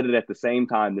we said it at the same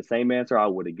time. The same answer I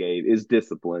would have gave is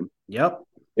discipline. Yep.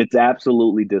 It's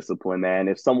absolutely discipline, man.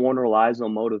 If someone relies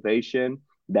on motivation,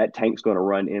 that tank's going to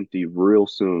run empty real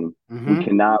soon. We Mm-hmm.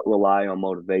 cannot rely on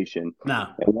motivation. No.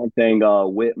 And one thing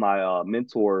with my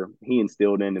mentor, he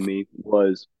instilled into me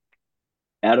was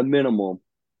at a minimum,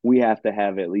 we have to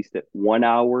have at least 1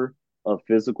 hour of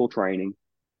physical training,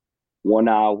 1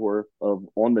 hour of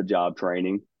on the job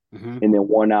training, Mm-hmm. and then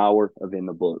 1 hour of in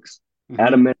the books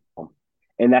at a Mm-hmm. minimum.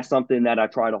 And that's something that I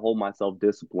try to hold myself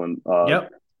disciplined Yep.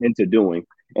 into doing.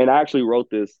 And I actually wrote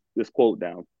this quote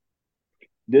down.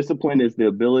 Discipline is the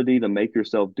ability to make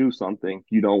yourself do something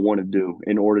you don't want to do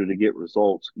in order to get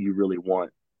results you really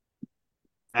want.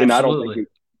 And I don't think Absolutely. it,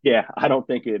 yeah, I don't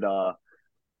think it,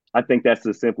 I think that's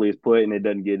as simply as put, and it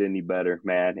doesn't get any better,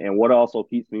 man. And what also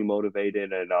keeps me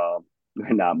motivated and,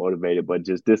 not motivated, but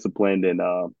just disciplined and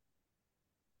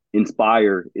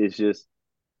inspired is just,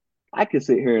 I could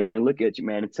sit here and look at you,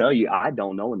 man, and tell you I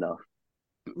don't know enough.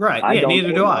 Right. I Yeah. don't Neither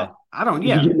know do enough. I. I don't.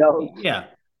 Yeah. You know, Yeah.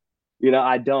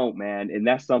 I don't, man. And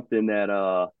that's something that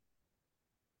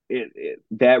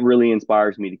that really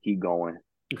inspires me to keep going,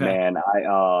 Okay. man.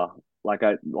 Like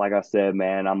I said,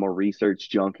 man, I'm a research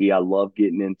junkie. I love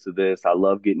getting into this. I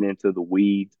love getting into the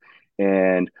weeds.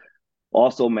 And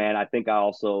also, man, I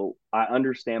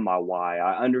understand my why.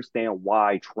 I understand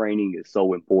why training is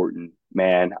so important,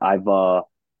 man. I've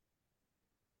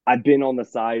been on the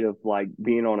side of like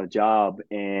being on a job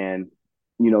and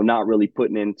not really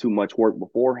putting in too much work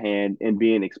beforehand and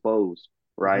being exposed,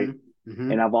 right? Mm-hmm.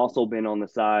 Mm-hmm. And I've also been on the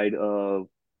side of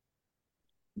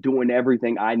doing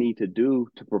everything I need to do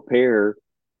to prepare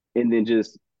and then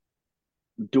just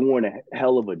doing a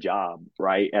hell of a job,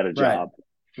 right? At a Right. job,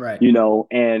 Right.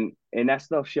 and that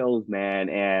stuff shows, man.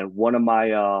 And one of my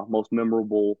most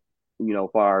memorable,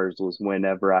 fires was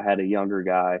whenever I had a younger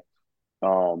guy.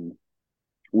 Um,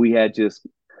 we had just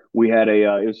we had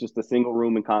a it was just a single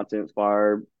room and contents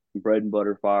fire, bread and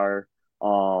butter fire.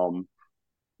 Um,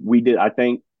 we did, I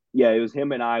think, yeah, it was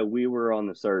him and I. We were on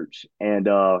the search and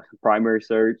primary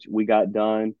search. We got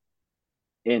done,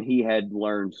 and he had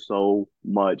learned so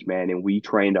much, man. And we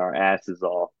trained our asses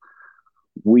off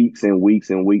weeks and weeks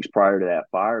and weeks prior to that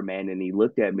fire, man. And he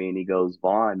looked at me and he goes,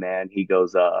 Vaughn, man, he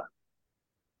goes,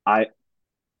 I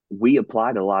we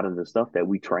applied a lot of the stuff that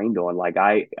we trained on. Like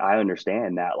I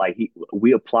understand that. Like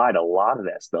we applied a lot of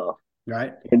that stuff.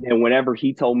 Right. And then whenever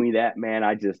he told me that, man,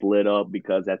 I just lit up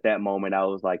because at that moment I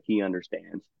was like, he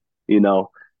understands, you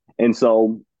know. And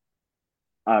so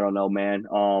I don't know, man.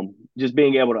 Just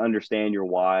being able to understand your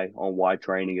why on why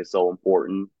training is so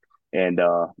important, and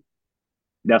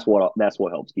that's what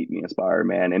helps keep me inspired,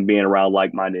 man. And being around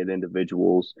like-minded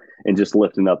individuals and just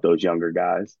lifting up those younger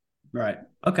guys. Right.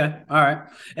 Okay. All right.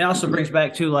 It also brings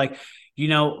back to like,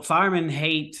 firemen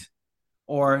hate,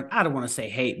 or I don't want to say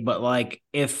hate, but like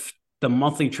if the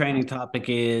monthly training topic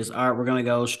is, all right, we're going to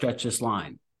go stretch this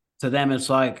line. To them, it's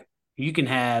like you can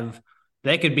have,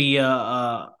 they could be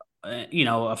a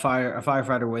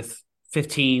firefighter with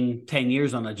 10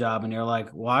 years on the job, and they're like,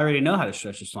 well, I already know how to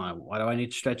stretch this line. Why do I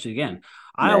need to stretch it again?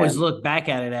 I always Man, look back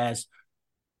at it as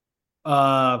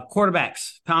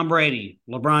quarterbacks, Tom Brady,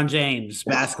 LeBron James,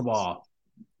 basketball.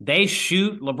 They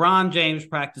shoot. LeBron James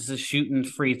practices shooting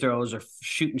free throws or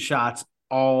shooting shots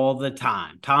all the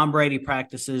time. Tom Brady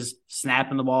practices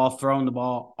snapping the ball, throwing the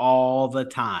ball all the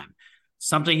time.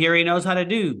 Something here he knows how to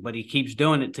do, but he keeps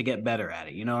doing it to get better at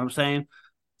it. You know what I'm saying?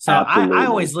 So I absolutely.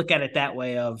 always look at it that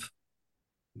way of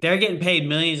they're getting paid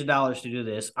millions of dollars to do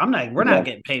this. We're not Yeah,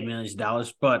 getting paid millions of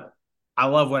dollars, but I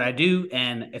love what I do.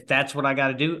 And if that's what I got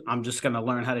to do, I'm just going to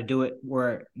learn how to do it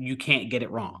where you can't get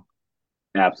it wrong.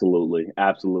 absolutely,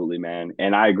 absolutely, man.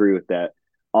 And I agree with that.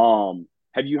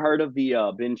 Have you heard of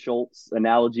the Ben Schultz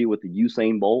analogy with the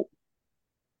Usain Bolt?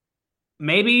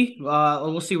 Maybe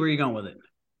we'll see where you're going with it.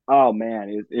 Oh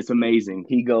man, it's amazing.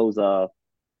 He goes,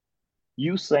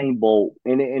 Usain Bolt,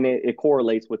 and it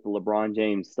correlates with the LeBron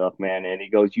James stuff, man. And he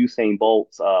goes, Usain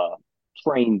Bolt's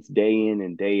trains day in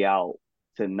and day out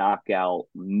to knock out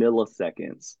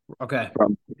milliseconds Okay.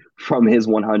 from his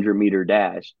 100-meter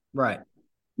dash Right.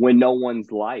 when no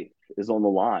one's life is on the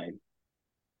line,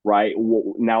 right?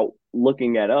 Now,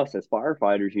 looking at us as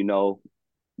firefighters,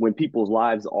 when people's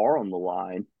lives are on the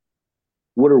line,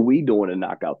 what are we doing to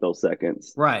knock out those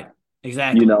seconds? Right.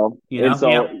 Exactly. And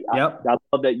so Yep. Yep. I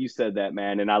love that you said that,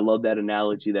 man, and I love that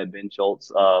analogy that Ben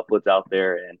Schultz puts out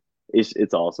there, and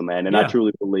it's awesome, man. And I Yeah.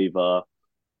 truly believe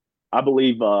I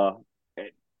believe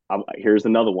here's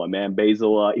another one, man.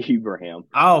 Basil Ibrahim.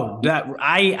 Oh, that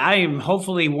I am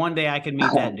hopefully one day I can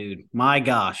meet that dude. My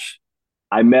gosh.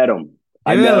 I met him.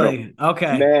 I met him, Really?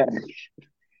 Okay. man.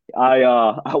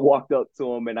 I walked up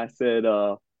to him and I said,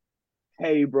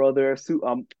 "Hey, brother,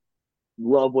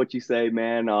 love what you say,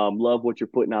 man. Love what you're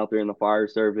putting out there in the fire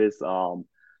service.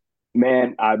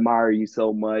 Man, I admire you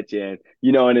so much. And,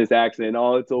 in his accent,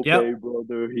 oh, it's okay, Yep.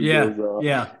 brother. He Yeah. goes,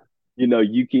 Yeah.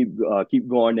 you keep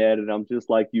going at it. I'm just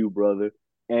like you, brother.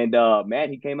 And man,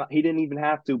 he came out. He didn't even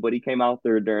have to, but he came out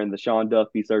there during the Sean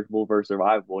Duffy Searchable versus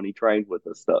Survivable, and he trained with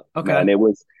us stuff. Okay. Man,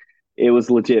 it was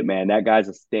legit, man. That guy's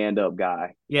a stand up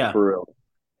guy Yeah. for real.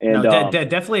 No, And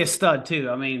definitely a stud too.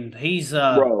 I mean, he's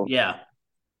bro, yeah.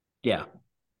 Yeah.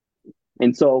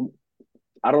 and so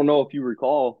I don't know if you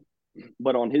recall,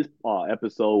 but on his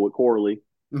episode with Corley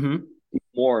Mm-hmm.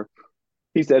 Moore,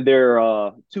 he said there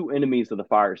are two enemies of the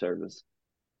fire service.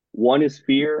 One is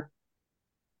fear,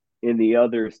 and the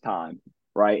other is time.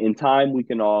 Right? In time, we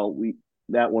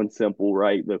that one's simple,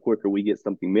 right? The quicker we get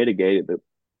something mitigated, the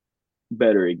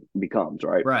better it becomes,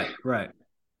 right? Right. Right.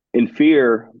 In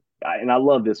fear, and I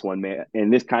love this one, man,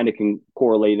 and this kind of can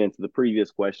correlate into the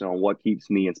previous question on what keeps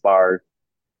me inspired,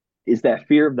 is that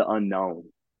fear of the unknown,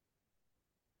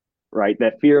 right?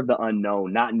 That fear of the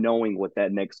unknown, not knowing what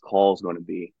that next call is going to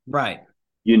be. Right.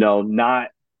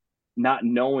 Not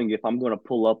knowing if I'm going to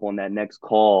pull up on that next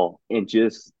call and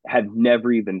just have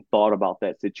never even thought about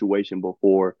that situation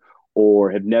before,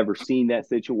 or have never seen that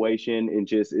situation and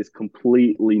just is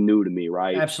completely new to me,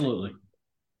 right? Absolutely.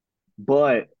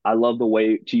 But I love the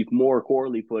way Chief Moore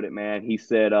Corley put it, man. He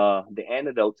said the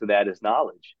antidote to that is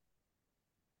knowledge,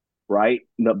 right?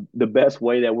 The best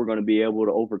way that we're going to be able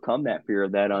to overcome that fear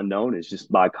of that unknown is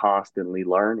just by constantly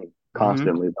learning, Mm-hmm.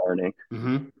 constantly learning.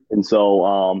 Mm-hmm. And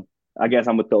so I guess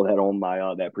I'm gonna throw that on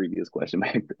my that previous question,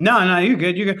 man. No, no, you're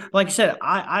good. You're good. Like I said,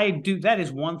 I do. That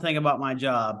is one thing about my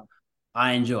job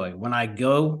I enjoy. When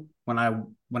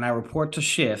I report to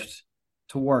shift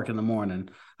to work in the morning,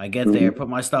 I get there, Mm-hmm. put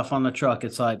my stuff on the truck.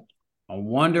 It's like, I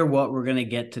wonder what we're gonna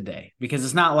get today, because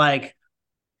it's not like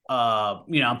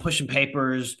I'm pushing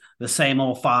papers, the same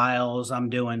old files I'm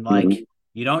doing. Like, Mm-hmm.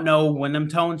 you don't know when them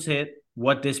tones hit,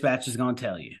 what dispatch is gonna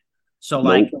tell you. So,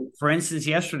 like, Nope. for instance,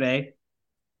 yesterday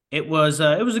it was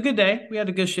a good day. We had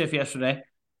a good shift yesterday.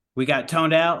 We got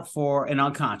toned out for an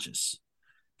unconscious.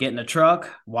 Get in the truck,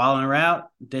 while en route,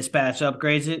 dispatch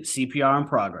upgrades it, CPR in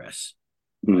progress.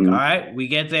 Like, all Mm-hmm. right, we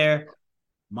get there.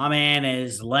 My man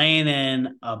is laying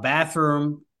in a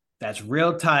bathroom that's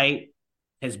real tight.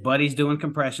 His buddy's doing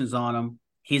compressions on him.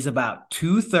 He's about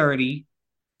 230.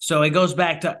 So it goes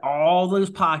back to all those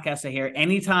podcasts I hear.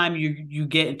 Anytime you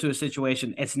get into a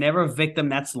situation, it's never a victim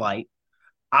that's light.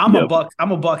 Yep.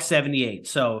 I'm a buck 78.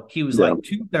 So he was Yeah. like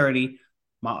 230.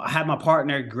 I had my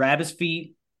partner grab his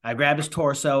feet. I grab his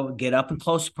torso, get up and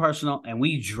close to personal, and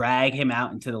we drag him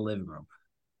out into the living room.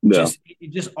 Yeah.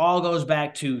 It just all goes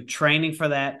back to training for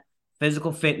that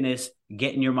physical fitness,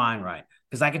 getting your mind right.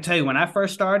 Because I can tell you, when I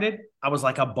first started, I was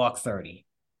like a buck 30,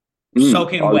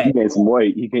 soaking Oh, you wet. gained some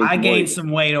weight. You gained I some gained weight.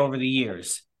 some weight over the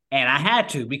years, and I had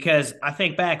to, because I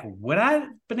think back, would I have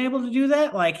been able to do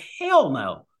that? Like, hell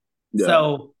no. Yeah.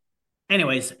 So,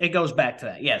 anyways, it goes back to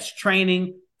that. Yes,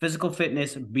 training, physical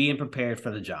fitness, being prepared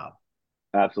for the job.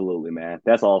 Absolutely, man.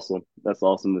 That's awesome. That's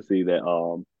awesome to see that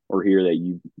or hear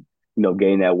that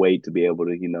gain that weight to be able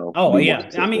to Oh be more yeah, I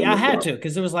successful mean, in I this had job. to,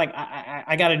 because it was like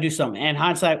I got to do something. And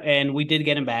hindsight, and we did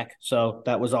get him back, so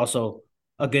that was also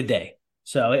a good day.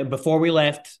 So before we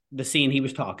left the scene, he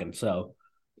was talking. So,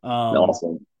 um,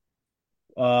 Awesome.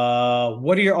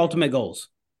 what are your ultimate goals?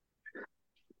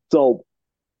 So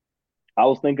I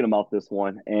was thinking about this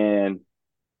one, and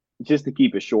just to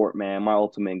keep it short, man, my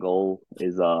ultimate goal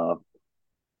is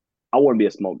I want to be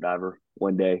a smoke diver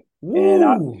one day, and Woo,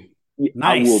 I will be.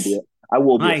 nice, I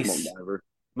will be a smoke nice, diver.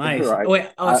 nice. Right. Wait,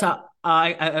 oh, I so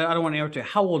I don't want to interrupt you.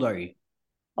 How old are you?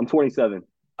 I'm 27.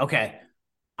 Okay, Or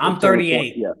I'm turning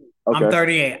 20. 38. Yeah. I'm Okay.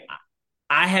 38.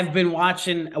 I have been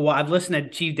watching. Well, I've listened to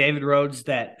Chief David Rhodes,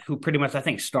 who pretty much, I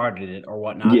think, started it or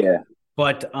whatnot. Yeah.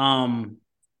 But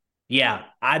yeah,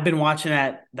 I've been watching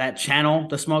that channel,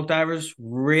 the Smoke Divers,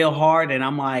 real hard, and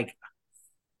I'm like,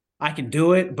 I can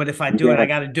do it, but if I do it, I Yeah.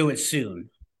 got to do it soon.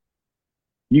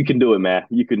 You can do it, man.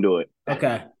 You can do it.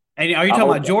 Okay. And are you I talking hope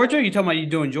about Georgia? Are you talking about you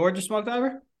doing Georgia Smoke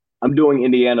Diver? I'm doing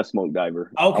Indiana smoke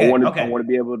diver. I Okay. want to. I Okay. want to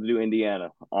be able to do Indiana.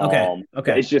 Okay.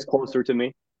 Okay. It's just closer to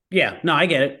me. Yeah. No, I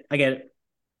get it. I get it.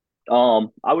 I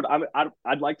would.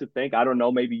 I'd like to think. I don't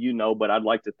know. Maybe but I'd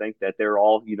like to think that they're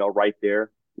all right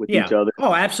there with each Yeah. other.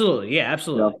 Oh, absolutely. Yeah, You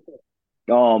absolutely.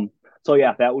 So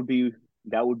yeah, that would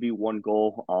be one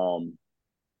goal.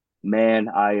 Man,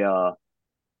 I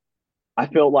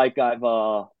feel like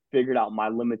I've figured out my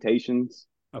limitations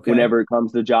Okay. whenever it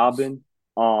comes to jobbing.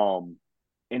 Um,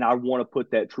 and I want to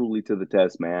put that truly to the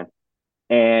test, man.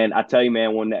 And I tell you,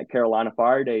 man, when that Carolina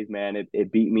Fire Days, man,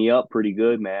 it beat me up pretty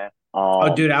good, man.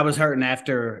 Oh, dude, I was hurting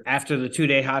after the 2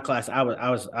 day hot class. I'm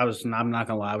not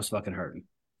gonna lie, I was fucking hurting.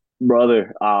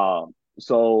 Brother.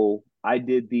 So I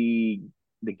did the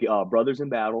Brothers in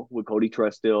Battle with Cody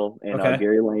Trestill and Okay.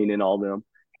 Gary Lane and all them,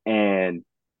 and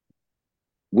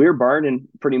we're burning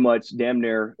pretty much damn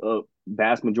near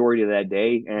vast majority of that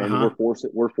day, and Uh-huh.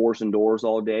 we're forcing doors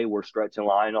all day, we're stretching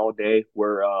line all day,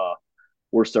 we're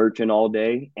searching all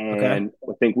day, Okay. and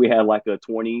I think we had like a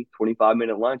 20-25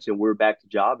 minute lunch, and we were back to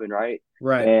jobbing, right?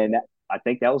 Right. And I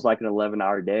think that was like an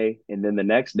 11-hour day, and then the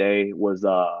next day was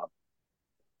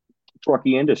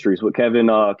Truckee Industries with Kevin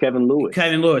Lewis.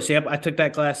 Kevin Lewis. Yep. I took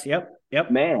that class. Yep.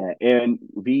 Yep. Man, and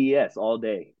VES all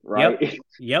day, Yep. right?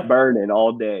 Yep. Burning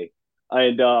all day.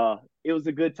 And it was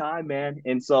a good time, man.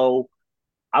 And so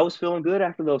I was feeling good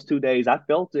after those 2 days. I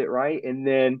felt it, right? And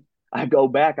then I go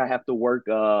back, I have to work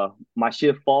my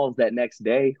shift falls that next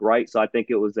day, right? So I think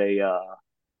it was a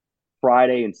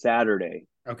Friday and Saturday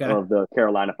Okay. of the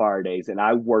Carolina Fire Days, and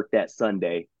I worked that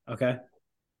Sunday. Okay.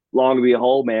 Long to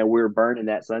behold, man, we were burning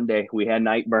that Sunday. We had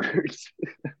night burns.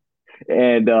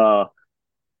 And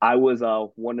I was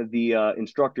one of the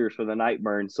instructors for the night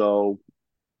burn. So,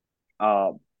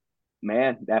 uh,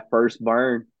 man, that first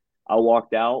burn, I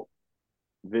walked out,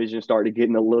 vision started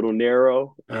getting a little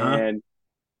narrow, Uh-huh. and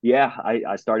yeah,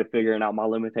 I started figuring out my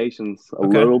limitations a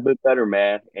Okay. little bit better,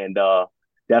 man. And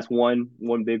that's one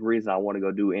big reason I want to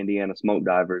go do Indiana smoke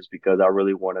divers, because I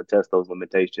really want to test those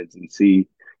limitations and see,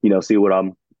 see what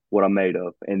I'm made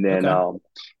of. And then Okay.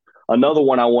 another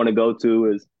one I want to go to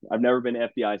is, I've never been to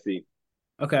FDIC.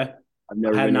 Okay. I've I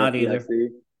never have been to not either. FDIC.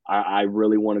 I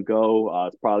really want to go.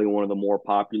 It's probably one of the more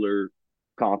popular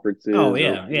Oh conferences, or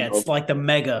yeah. Yeah. It's like the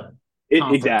mega it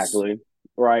conference. exactly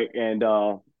right. And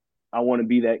I want to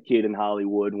be that kid in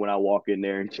Hollywood when I walk in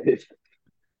there and just,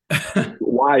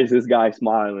 why is this guy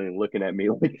smiling and looking at me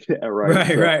like that, right? Right,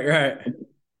 So right, right.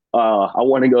 I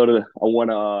want to go to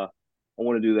I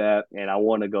want to do that, and I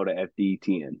want to go to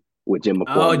FD10 with Jim Oh,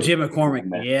 McCormick. Jim McCormick.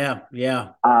 Man, Yeah, yeah.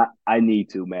 I need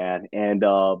to, man. And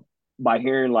by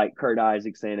hearing like Kurt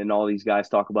Isaacson and all these guys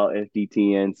talk about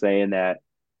FD10, saying that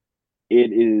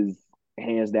it is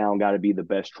hands down got to be the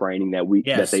best training that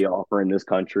Yes. they offer in this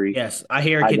country. Yes. I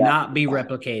hear it I got cannot be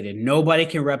replicated. Nobody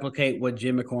can replicate what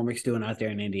Jim McCormick's doing out there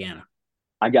in Indiana.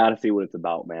 I got to see what it's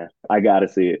about, man. I got to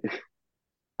see it.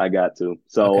 I got to.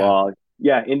 So Okay.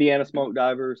 yeah, Indiana Smoke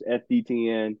Divers,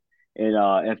 FD10, and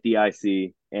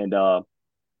FDIC, and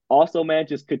also, man,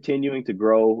 just continuing to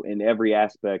grow in every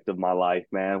aspect of my life,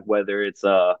 man. Whether it's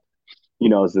as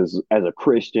a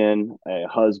Christian, a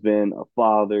husband, a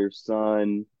father,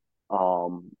 son,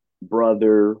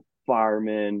 brother,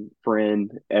 fireman,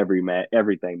 friend,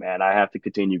 everything, man. I have to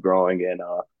continue growing, and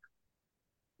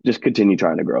just continue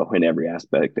trying to grow in every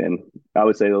aspect. And I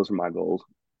would say those are my goals.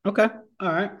 Okay. All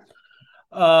right.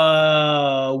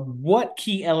 What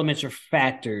key elements or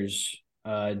factors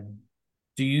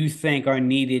do you think are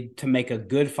needed to make a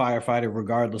good firefighter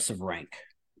regardless of rank?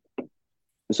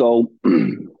 So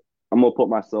I'm gonna throw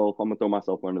myself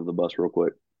under the bus real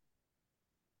quick.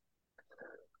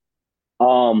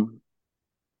 Um,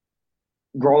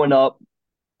 Growing up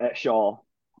at Shaw,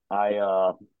 I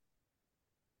uh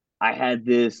I had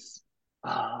this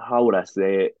how would I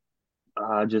say it?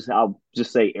 I'll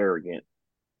just say arrogant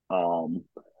um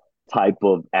type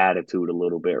of attitude a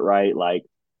little bit, right? Like,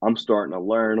 I'm starting to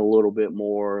learn a little bit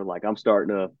more, like I'm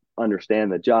starting to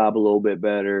understand the job a little bit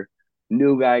better.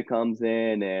 New guy comes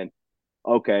in, and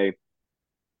okay,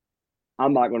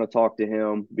 I'm not going to talk to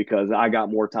him because I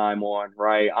got more time on,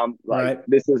 right? I'm like, Right.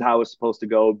 this is how it's supposed to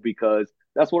go, because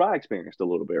that's what I experienced a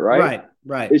little bit, right? Right.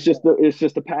 Right. It's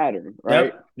just a pattern, right?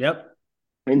 Yep. Yep.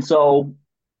 And so,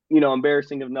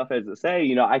 embarrassing enough as to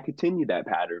say, I continued that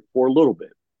pattern for a little bit,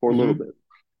 for a little Mm-hmm. bit.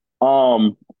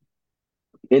 Um,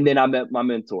 and then I met my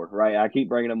mentor, right? I keep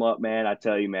bringing him up, man. I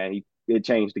tell you, man, it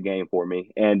changed the game for me.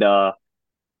 And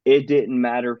it didn't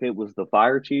matter if it was the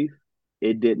fire chief.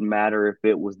 It didn't matter if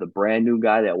it was the brand new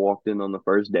guy that walked in on the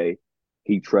first day.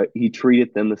 He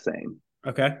treated them the same.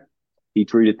 Okay. He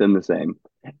treated them the same.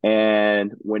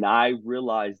 And when I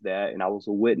realized that, and I was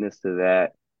a witness to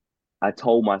that, I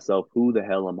told myself, "Who the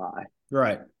hell am I?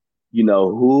 Right.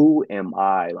 Who am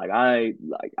I?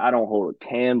 I don't hold a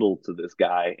candle to this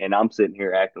guy, and I'm sitting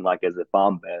here acting like as if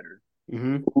I'm better.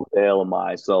 Mm-hmm. Who the hell am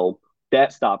I?" So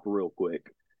that stopped real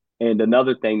quick. And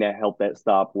another thing that helped that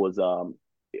stop was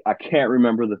I can't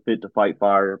remember the Fit to Fight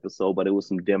Fire episode, but it was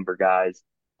some Denver guys.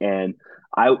 And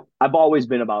I've always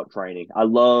been about training. I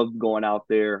love going out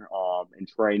there and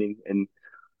training, and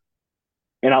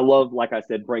I love, like I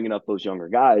said, bringing up those younger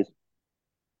guys.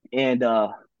 And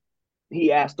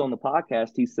he asked on the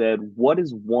podcast, he said, "What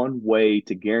is one way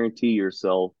to guarantee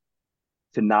yourself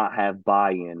to not have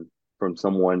buy-in from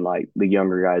someone like the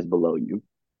younger guys below you.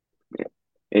 Yeah.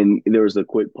 And there was a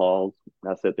quick pause.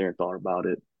 I sat there and thought about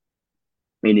it.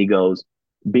 And he goes,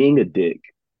 being a dick,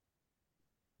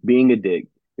 being a dick.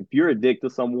 If you're a dick to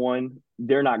someone,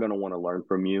 they're not going to want to learn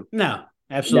from you. No, And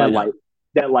that absolutely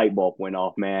not. light bulb went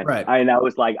off, man. Right. And I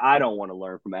was like, I don't want to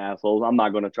learn from assholes. I'm not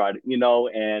going to try to,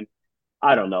 and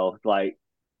I don't know, like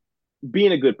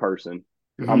being a good person.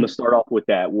 I'm Mm-hmm. gonna start off with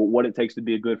that. Well, what it takes to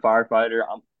be a good firefighter,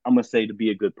 I'm gonna say to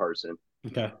be a good person.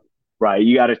 Okay. Right.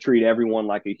 You got to treat everyone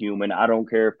like a human. I don't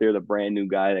care if they're the brand new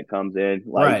guy that comes in.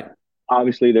 Like, Right.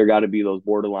 obviously, there got to be those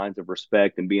borderlines of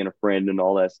respect and being a friend and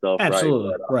all that stuff, right?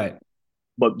 Absolutely. Right.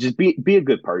 But just be a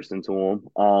good person to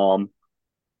them.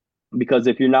 Because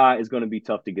if you're not, it's going to be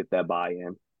tough to get that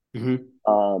buy-in.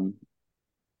 Mm-hmm.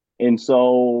 And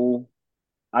so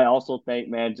I also think,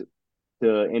 man,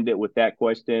 to end it with that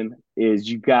question is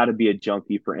you got to be a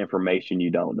junkie for information you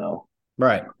don't know.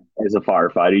 Right. As a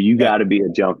firefighter, you got Yep. to be a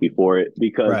junkie for it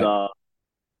because Right.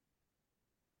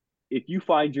 if you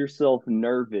find yourself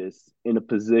nervous in a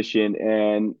position,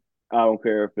 and I don't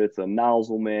care if it's a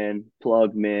nozzle man,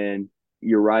 plug man,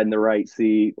 you're riding the right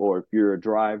seat, or if you're a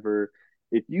driver,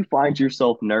 if you find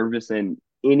yourself nervous in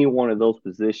any one of those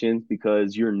positions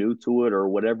because you're new to it or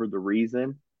whatever the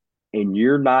reason, and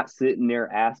you're not sitting there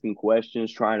asking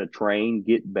questions, trying to train,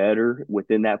 get better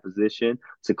within that position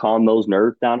to calm those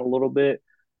nerves down a little bit,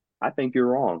 I think you're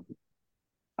wrong.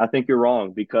 I think you're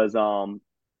wrong because so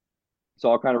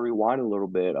I'll kind of rewind a little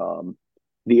bit.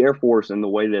 The Air Force and the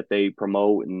way that they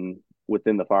promote and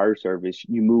within the fire service,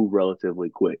 you move relatively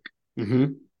quick.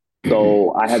 Mm-hmm.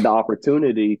 So I had the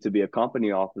opportunity to be a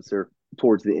company officer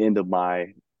towards the end of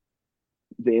my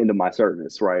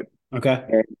service, right? Okay.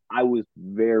 And I was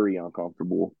very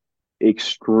uncomfortable,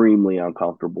 extremely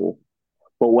uncomfortable.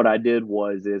 But what I did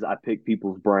is I picked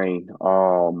people's brain.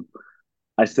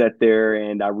 I sat there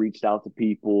and I reached out to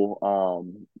people.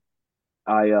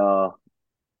 I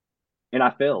and I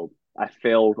failed. I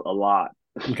failed a lot.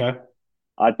 Okay.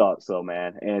 I thought so,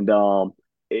 man. And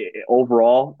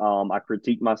overall, I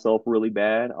critiqued myself really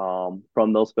bad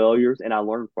from those failures, and I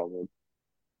learned from them.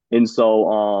 And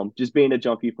so, just being a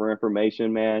junkie for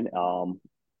information, man.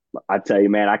 I tell you,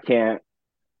 man, I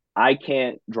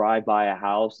can't drive by a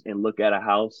house and look at a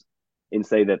house and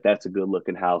say that that's a good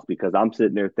looking house because I'm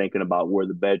sitting there thinking about where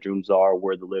the bedrooms are,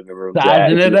 where the living room's at.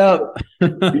 Sizing it up. You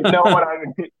know what I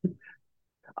mean?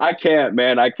 I can't,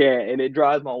 man. I can't. And it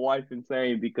drives my wife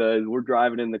insane because we're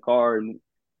driving in the car and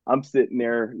I'm sitting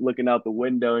there looking out the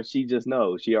window and she just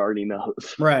knows. She already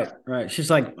knows. Right. Right. She's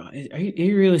like, are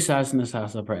you really sizing this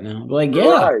house up right now? Like,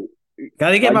 yeah. Right.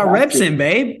 Got to get I my got reps to. in,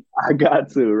 babe. I got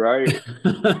to, right?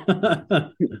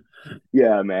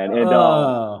 Yeah, man. And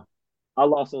Oh,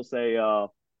 I'll also say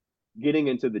getting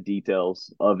into the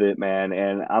details of it, man.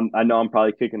 And I know I'm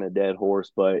probably kicking a dead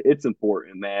horse, but it's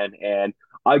important, man. And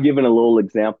I'll give it a little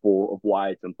example of why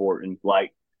it's important.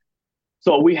 Like,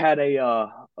 so we had a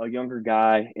younger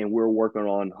guy, and we're working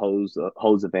on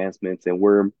hose advancements, and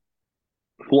we're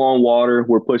flowing water,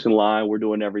 we're pushing line, we're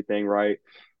doing everything right,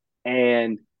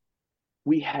 and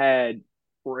we had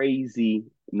crazy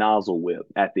nozzle whip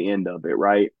at the end of it,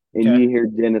 right? And okay. you hear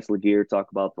Dennis Laguerre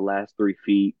talk about the last 3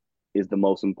 feet is the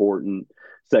most important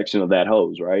section of that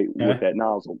hose, right? With Okay. that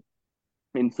nozzle.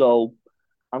 And so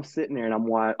I'm sitting there and I'm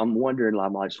wondering,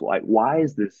 I'm like, why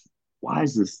is this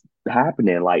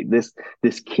happening? Like this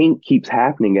kink keeps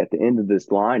happening at the end of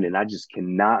this line, and I just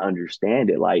cannot understand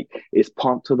it. Like it's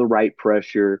pumped to the right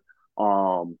pressure.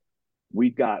 Um,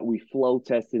 we flow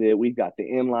tested it. We've got the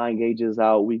inline gauges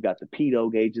out. We've got the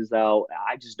pitot gauges out.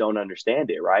 I just don't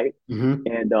understand it, right? Mm-hmm.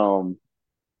 And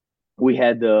we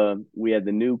had the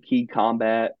new key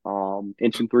combat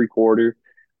 1.75 inch,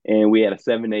 and we had a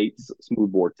 7/8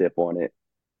 smoothbore tip on it.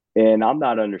 And I'm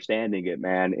not understanding it,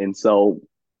 man. And so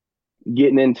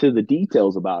getting into the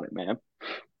details about it, man.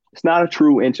 It's not a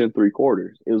true 1.75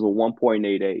 inch. It was a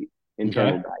 1.88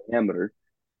 internal Okay. diameter.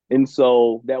 And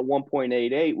so that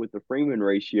 1.88 with the Freeman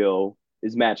ratio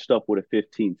is matched up with a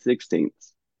 15/16.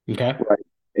 Okay. Right.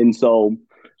 And so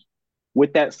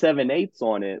with that 7/8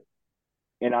 on it,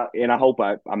 and I hope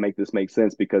I make this make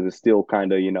sense because it's still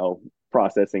kind of,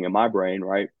 processing in my brain,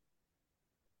 right?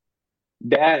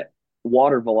 That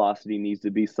water velocity needs to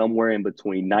be somewhere in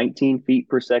between 19 feet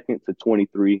per second to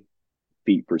 23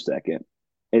 feet per second.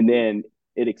 And then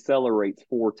it accelerates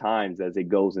 4 times as it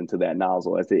goes into that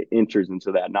nozzle, as it enters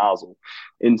into that nozzle.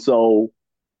 And so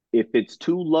if it's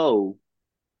too low,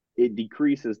 it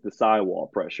decreases the sidewall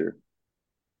pressure.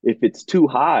 If it's too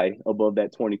high above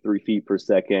that 23 feet per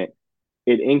second,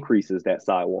 it increases that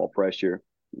sidewall pressure,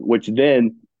 which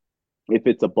then, if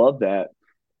it's above that,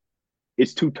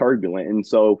 it's too turbulent. And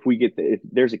so if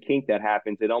there's a kink that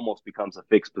happens, it almost becomes a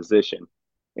fixed position.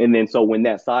 And then so when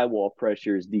that sidewall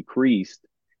pressure is decreased,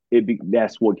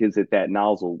 that's what gives it that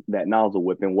nozzle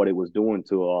whip, and what it was doing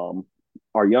to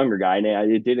our younger guy.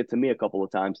 And it did it to me a couple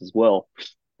of times as well.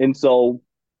 And so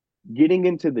getting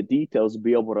into the details to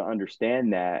be able to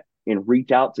understand that and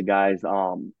reach out to guys,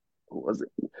 what was it?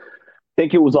 I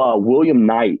think it was William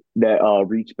Knight that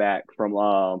reached back from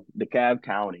DeKalb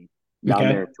County down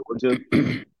there in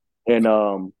Georgia.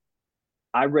 And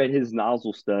I read his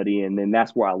nozzle study, and then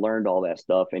that's where I learned all that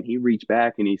stuff. And he reached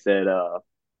back and he said,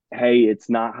 hey, it's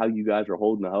not how you guys are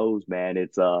holding the hose, man.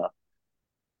 It's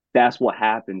that's what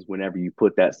happens whenever you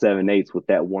put that 7/8 with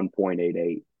that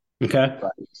 1.88. Okay.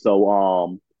 Right?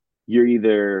 So you're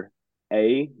either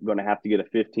going to have to get a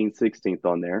 15/16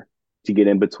 on there to get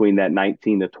in between that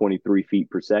 19 to 23 feet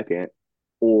per second,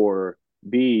 or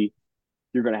B,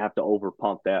 you're going to have to over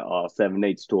pump that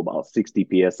 7/8 to about 60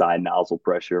 psi nozzle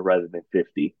pressure rather than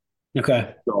 50.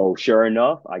 Okay. So sure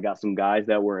enough, I got some guys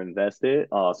that were invested,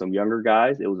 some younger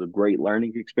guys. It was a great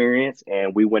learning experience,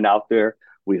 and we went out there.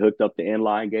 We hooked up the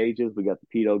inline gauges. We got the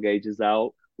pitot gauges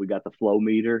out. We got the flow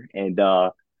meter, and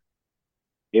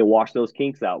it washed those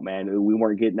kinks out, man. We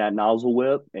weren't getting that nozzle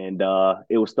whip, and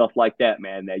it was stuff like that,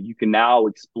 man, that you can now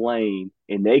explain,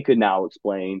 and they could now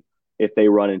explain if they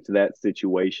run into that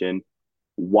situation,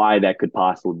 why that could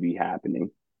possibly be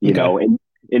happening, you know, and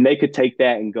they could take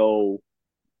that and go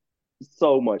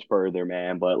so much further,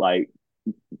 man. But like,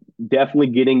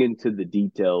 definitely getting into the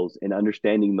details and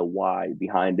understanding the why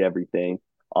behind everything.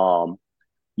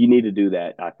 You need to do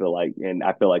that, I feel like, and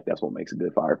I feel like that's what makes a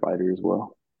good firefighter as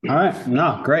well. All right.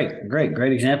 No, great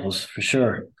examples for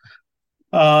sure.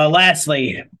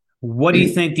 Lastly, what do you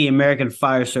think the American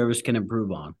Fire Service can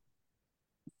improve on?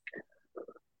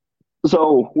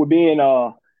 So with being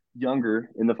younger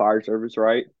in the fire service,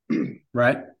 right?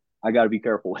 Right. I got to be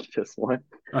careful with this one.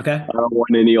 Okay. I don't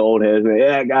want any old heads. Man,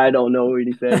 that guy don't know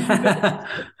anything.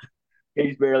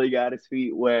 He's barely got his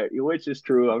feet wet, which is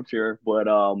true, I'm sure. But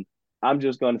I'm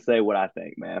just going to say what I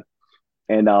think, man.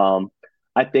 And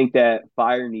I think that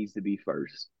fire needs to be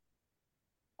first.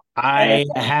 I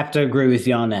have to agree with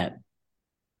you on that.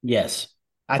 Yes.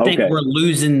 I think we're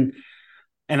losing,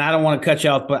 and I don't want to cut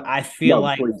you off, but I feel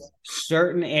like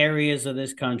certain areas of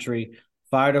this country,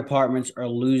 fire departments are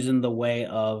losing the way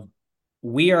of,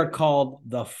 we are called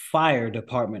the fire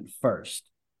department first.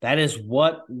 That is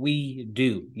what we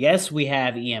do. Yes, we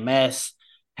have EMS,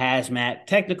 hazmat,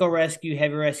 technical rescue,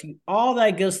 heavy rescue, all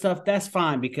that good stuff. That's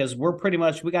fine, because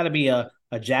we got to be a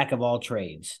jack of all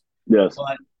trades. Yes.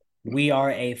 But we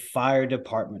are a fire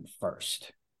department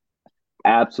first.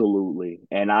 Absolutely.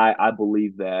 And I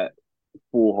believe that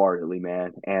full-heartedly,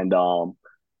 man. And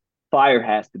fire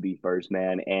has to be first,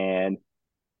 man. And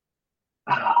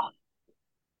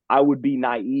I would be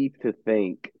naive to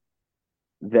think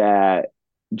that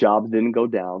jobs didn't go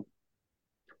down,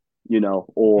 you know,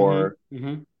 or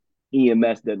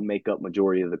EMS doesn't make up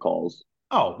majority of the calls.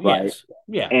 Oh, right? Yes.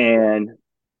 Yeah. And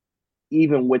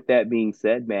even with that being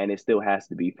said, man, it still has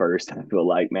to be first, I feel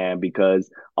like, man, because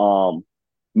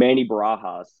Manny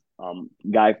Barajas,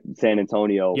 guy from San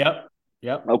Antonio.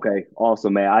 Yep. Okay,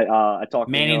 awesome, man. I talked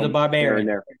to Manny him the Barbarian.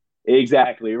 there.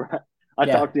 Exactly, right. I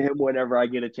talk to him whenever I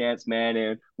get a chance, man,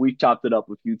 and we chopped it up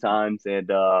a few times, and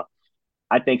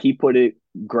I think he put it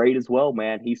great as well,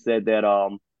 man. He said that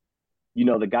you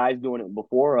know, the guys doing it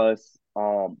before us,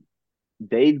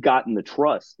 they've gotten the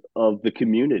trust of the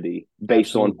community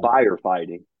based on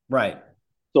firefighting. Right.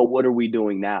 So what are we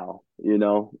doing now? You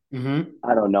know,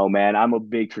 I don't know, man. I'm a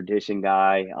big tradition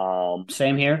guy.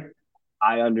 Same here.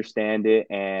 I understand it,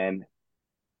 and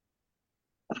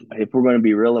if we're going to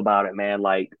be real about it, man,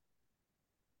 like,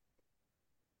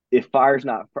 if fire's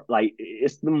not, like,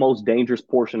 it's the most dangerous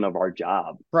portion of our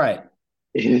job. Right.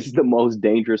 It is the most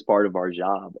dangerous part of our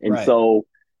job. And so,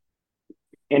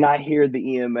 and I hear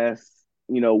the EMS,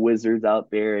 you know, wizards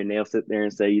out there, and they'll sit there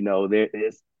and say, you know,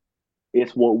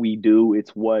 it's what we do.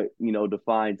 It's what, you know,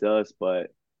 defines us.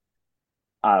 But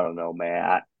I don't know,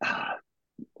 man.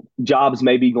 Jobs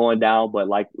may be going down, but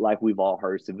like we've all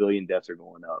heard, civilian deaths are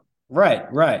going up.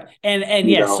 Right. And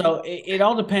yeah, so it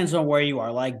all depends on where you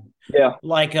are. Like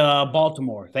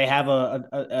Baltimore, they have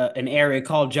an area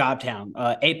called Jobtown,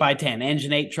 8x10,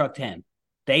 engine 8, truck 10.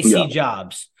 They see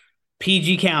jobs.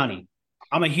 PG County,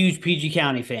 I'm a huge PG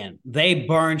County fan. They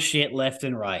burn shit left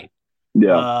and right.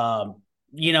 Yeah.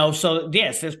 You know, so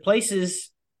yes, there's places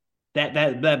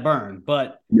that burn,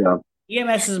 but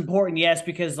EMS is important, yes,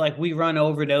 because like we run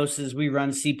overdoses, we run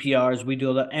CPRs, we do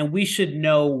all that, and we should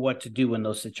know what to do in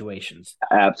those situations.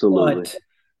 Absolutely.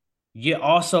 Yeah.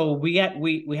 Also, we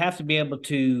have to be able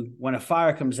to, when a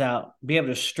fire comes out, be able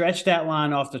to stretch that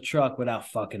line off the truck without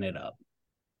fucking it up.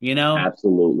 You know,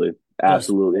 Absolutely. because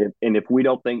Absolutely. And if we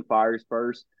don't think fires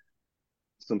first,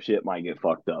 some shit might get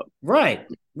fucked up. right,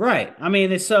 right. I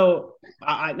mean, it's so.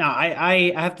 I no,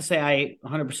 I have to say I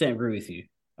 100% agree with you.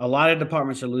 A lot of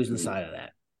departments are losing sight of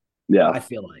that. Yeah. I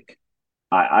feel like.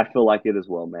 I feel like it as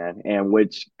well, man. And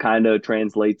which kind of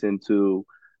translates into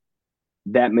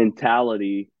that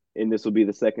mentality. And this will be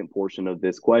the second portion of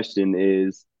this question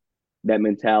is that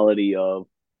mentality of,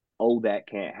 oh, that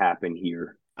can't happen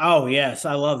here. Oh yes,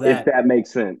 I love If that. that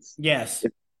makes sense. Yes,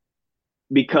 If,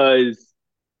 because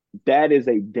that is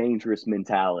a dangerous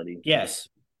mentality. yes,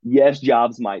 Yes,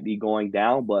 jobs might be going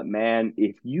down, but man,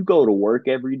 if you go to work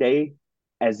every day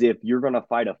as if you're going to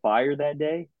fight a fire that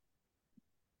day,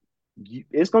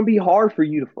 it's going to be hard for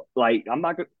you to like. I'm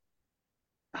not going.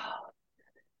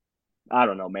 I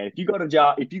don't know, man. If you go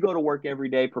to work every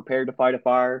day prepared to fight a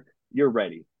fire, you're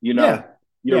ready. yeah,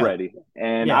 You're yeah, ready,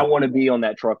 and I yeah. want to be on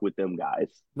that truck with them guys.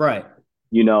 Right.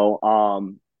 You know,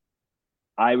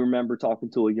 I remember talking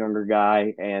to a younger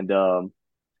guy, and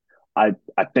I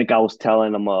think I was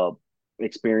telling him a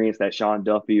experience that Sean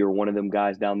Duffy or one of them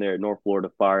guys down there at North Florida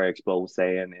Fire Expo was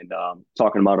saying, and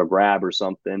talking about a grab or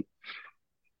something.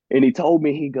 And he told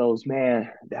me, he goes, "Man,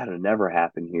 that'll never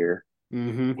happen here."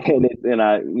 Mm-hmm. And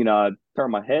I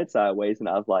turned my head sideways, and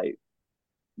I was like,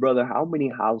 "Brother, how many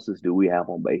houses do we have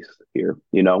on base here?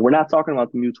 We're not talking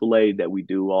about the mutual aid that we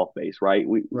do off base, right?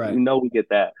 We Right. know we get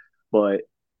that, but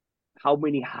how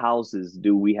many houses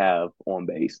do we have on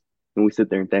base?" And we sit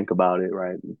there and think about it,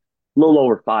 right? A little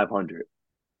over 500.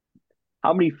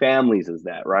 How many families is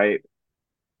that, right?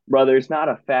 Brother, it's not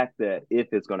a fact that if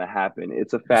it's going to happen,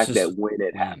 it's a It's fact just that when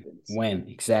it when, happens. when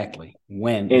exactly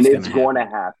when And it's going it's to going to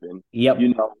happen. happen, Yep.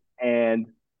 and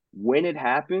when it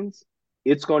happens,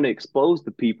 it's going to expose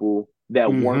the people that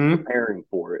weren't Mm-hmm. preparing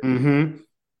for it. Mm-hmm.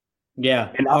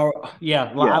 Yeah. And Or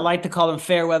yeah. Well, I yeah, like to call them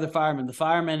fair weather firemen. The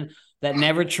firemen that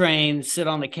never train, sit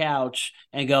on the couch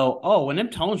and go, "Oh, when them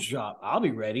tones drop, I'll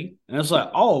be ready." And it's like,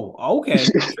 "Oh, okay,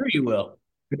 sure you will."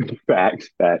 facts.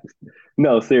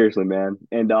 No, seriously, man.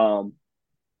 And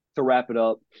to wrap it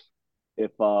up,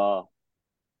 if uh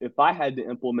if I had to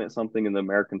implement something in the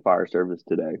American Fire Service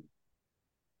today,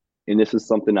 and this is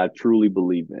something I truly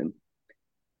believe in,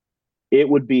 it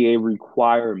would be a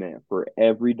requirement for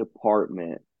every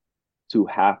department to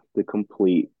have to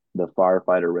complete the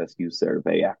firefighter rescue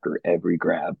survey after every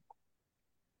grab.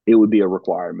 It would be a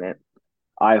requirement.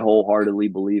 I wholeheartedly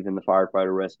believe in the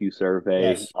firefighter rescue survey.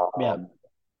 Yes. Yeah.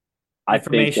 I think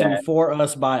Information that, for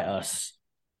us by us.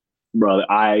 brother,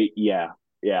 yeah.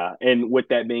 And with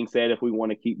that being said, if we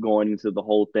want to keep going into the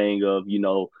whole thing of,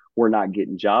 we're not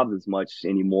getting jobs as much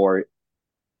anymore,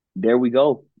 there we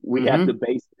go. We have to Mm-hmm.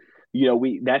 base,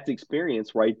 we that's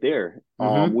experience right there.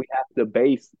 Mm-hmm. We have to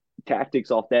base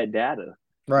tactics off that data,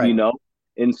 you Right. know,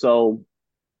 and so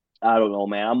I don't know,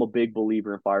 man. I'm a big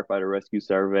believer in firefighter rescue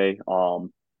survey.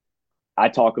 I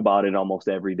talk about it almost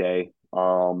every day.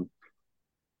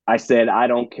 I said I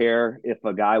don't care if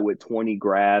a guy with 20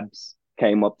 grabs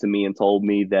came up to me and told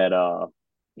me that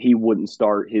he wouldn't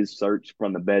start his search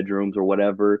from the bedrooms or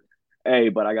whatever. Hey,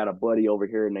 but I got a buddy over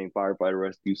here named Firefighter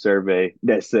Rescue Survey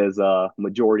that says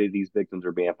majority of these victims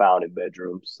are being found in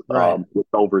bedrooms Right. with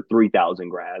over 3,000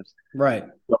 grabs. Right.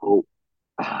 So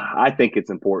I think it's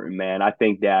important, man. I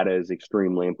think data is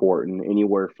extremely important.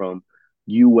 Anywhere from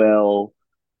UL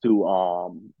to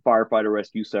firefighter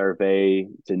rescue survey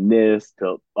to NIST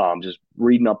to just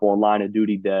reading up on line of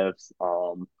duty deaths.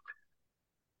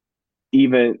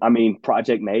 Even I mean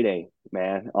Project Mayday,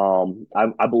 man.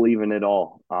 I believe in it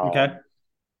all. Okay.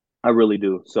 I really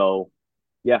do. So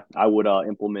yeah, I would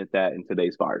implement that in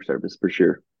today's fire service for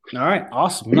sure. All right.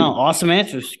 Awesome. No, awesome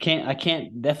answers. I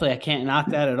can't knock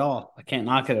that at all. I can't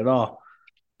knock it at all.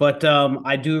 But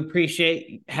I do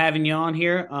appreciate having you on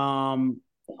here.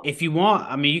 If you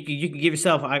want, I mean, you can give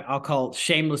yourself. I'll call it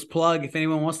shameless plug. If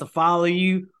anyone wants to follow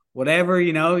you, whatever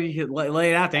you could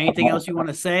lay it out there. Anything else you want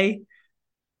to say?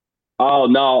 Oh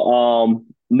no,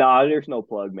 no, there's no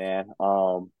plug, man.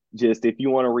 Just if you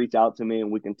want to reach out to me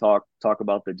and we can talk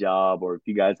about the job, or if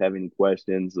you guys have any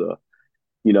questions,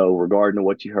 regarding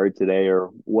what you heard today or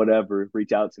whatever,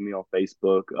 reach out to me on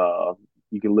Facebook.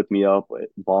 You can look me up at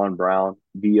Von Brown,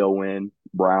 VON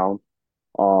Brown.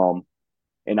 Um,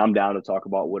 and I'm down to talk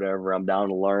about whatever. I'm down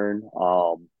to learn.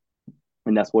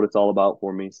 And that's what it's all about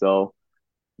for me. So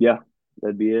yeah,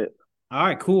 that'd be it. All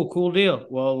right, cool deal.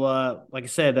 Well, like I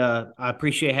said, I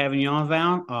appreciate having you on,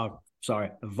 No,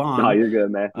 Vaughn. you're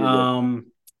good, man. You're good.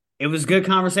 It was a good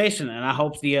conversation, and I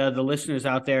hope the listeners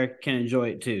out there can enjoy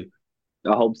it too.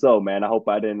 I hope so, man. I hope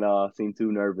I didn't seem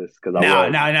too nervous because I No,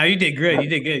 was. no, no. You did good. You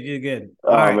did good. You did good.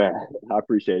 All Oh right. man, I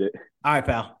appreciate it. All right,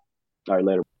 pal. All right,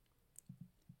 later.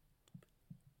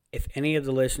 If any of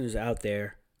the listeners out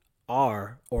there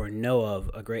are or know of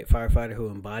a great firefighter who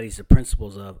embodies the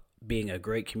principles of being a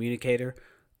great communicator,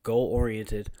 goal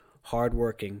oriented,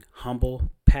 hardworking,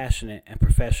 humble, passionate, and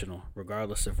professional,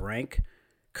 regardless of rank,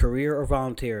 career, or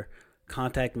volunteer,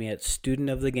 contact me at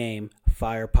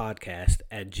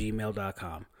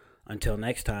studentofthegamefirepodcast@gmail.com. Until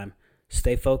next time,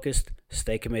 stay focused,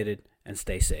 stay committed, and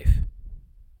stay safe.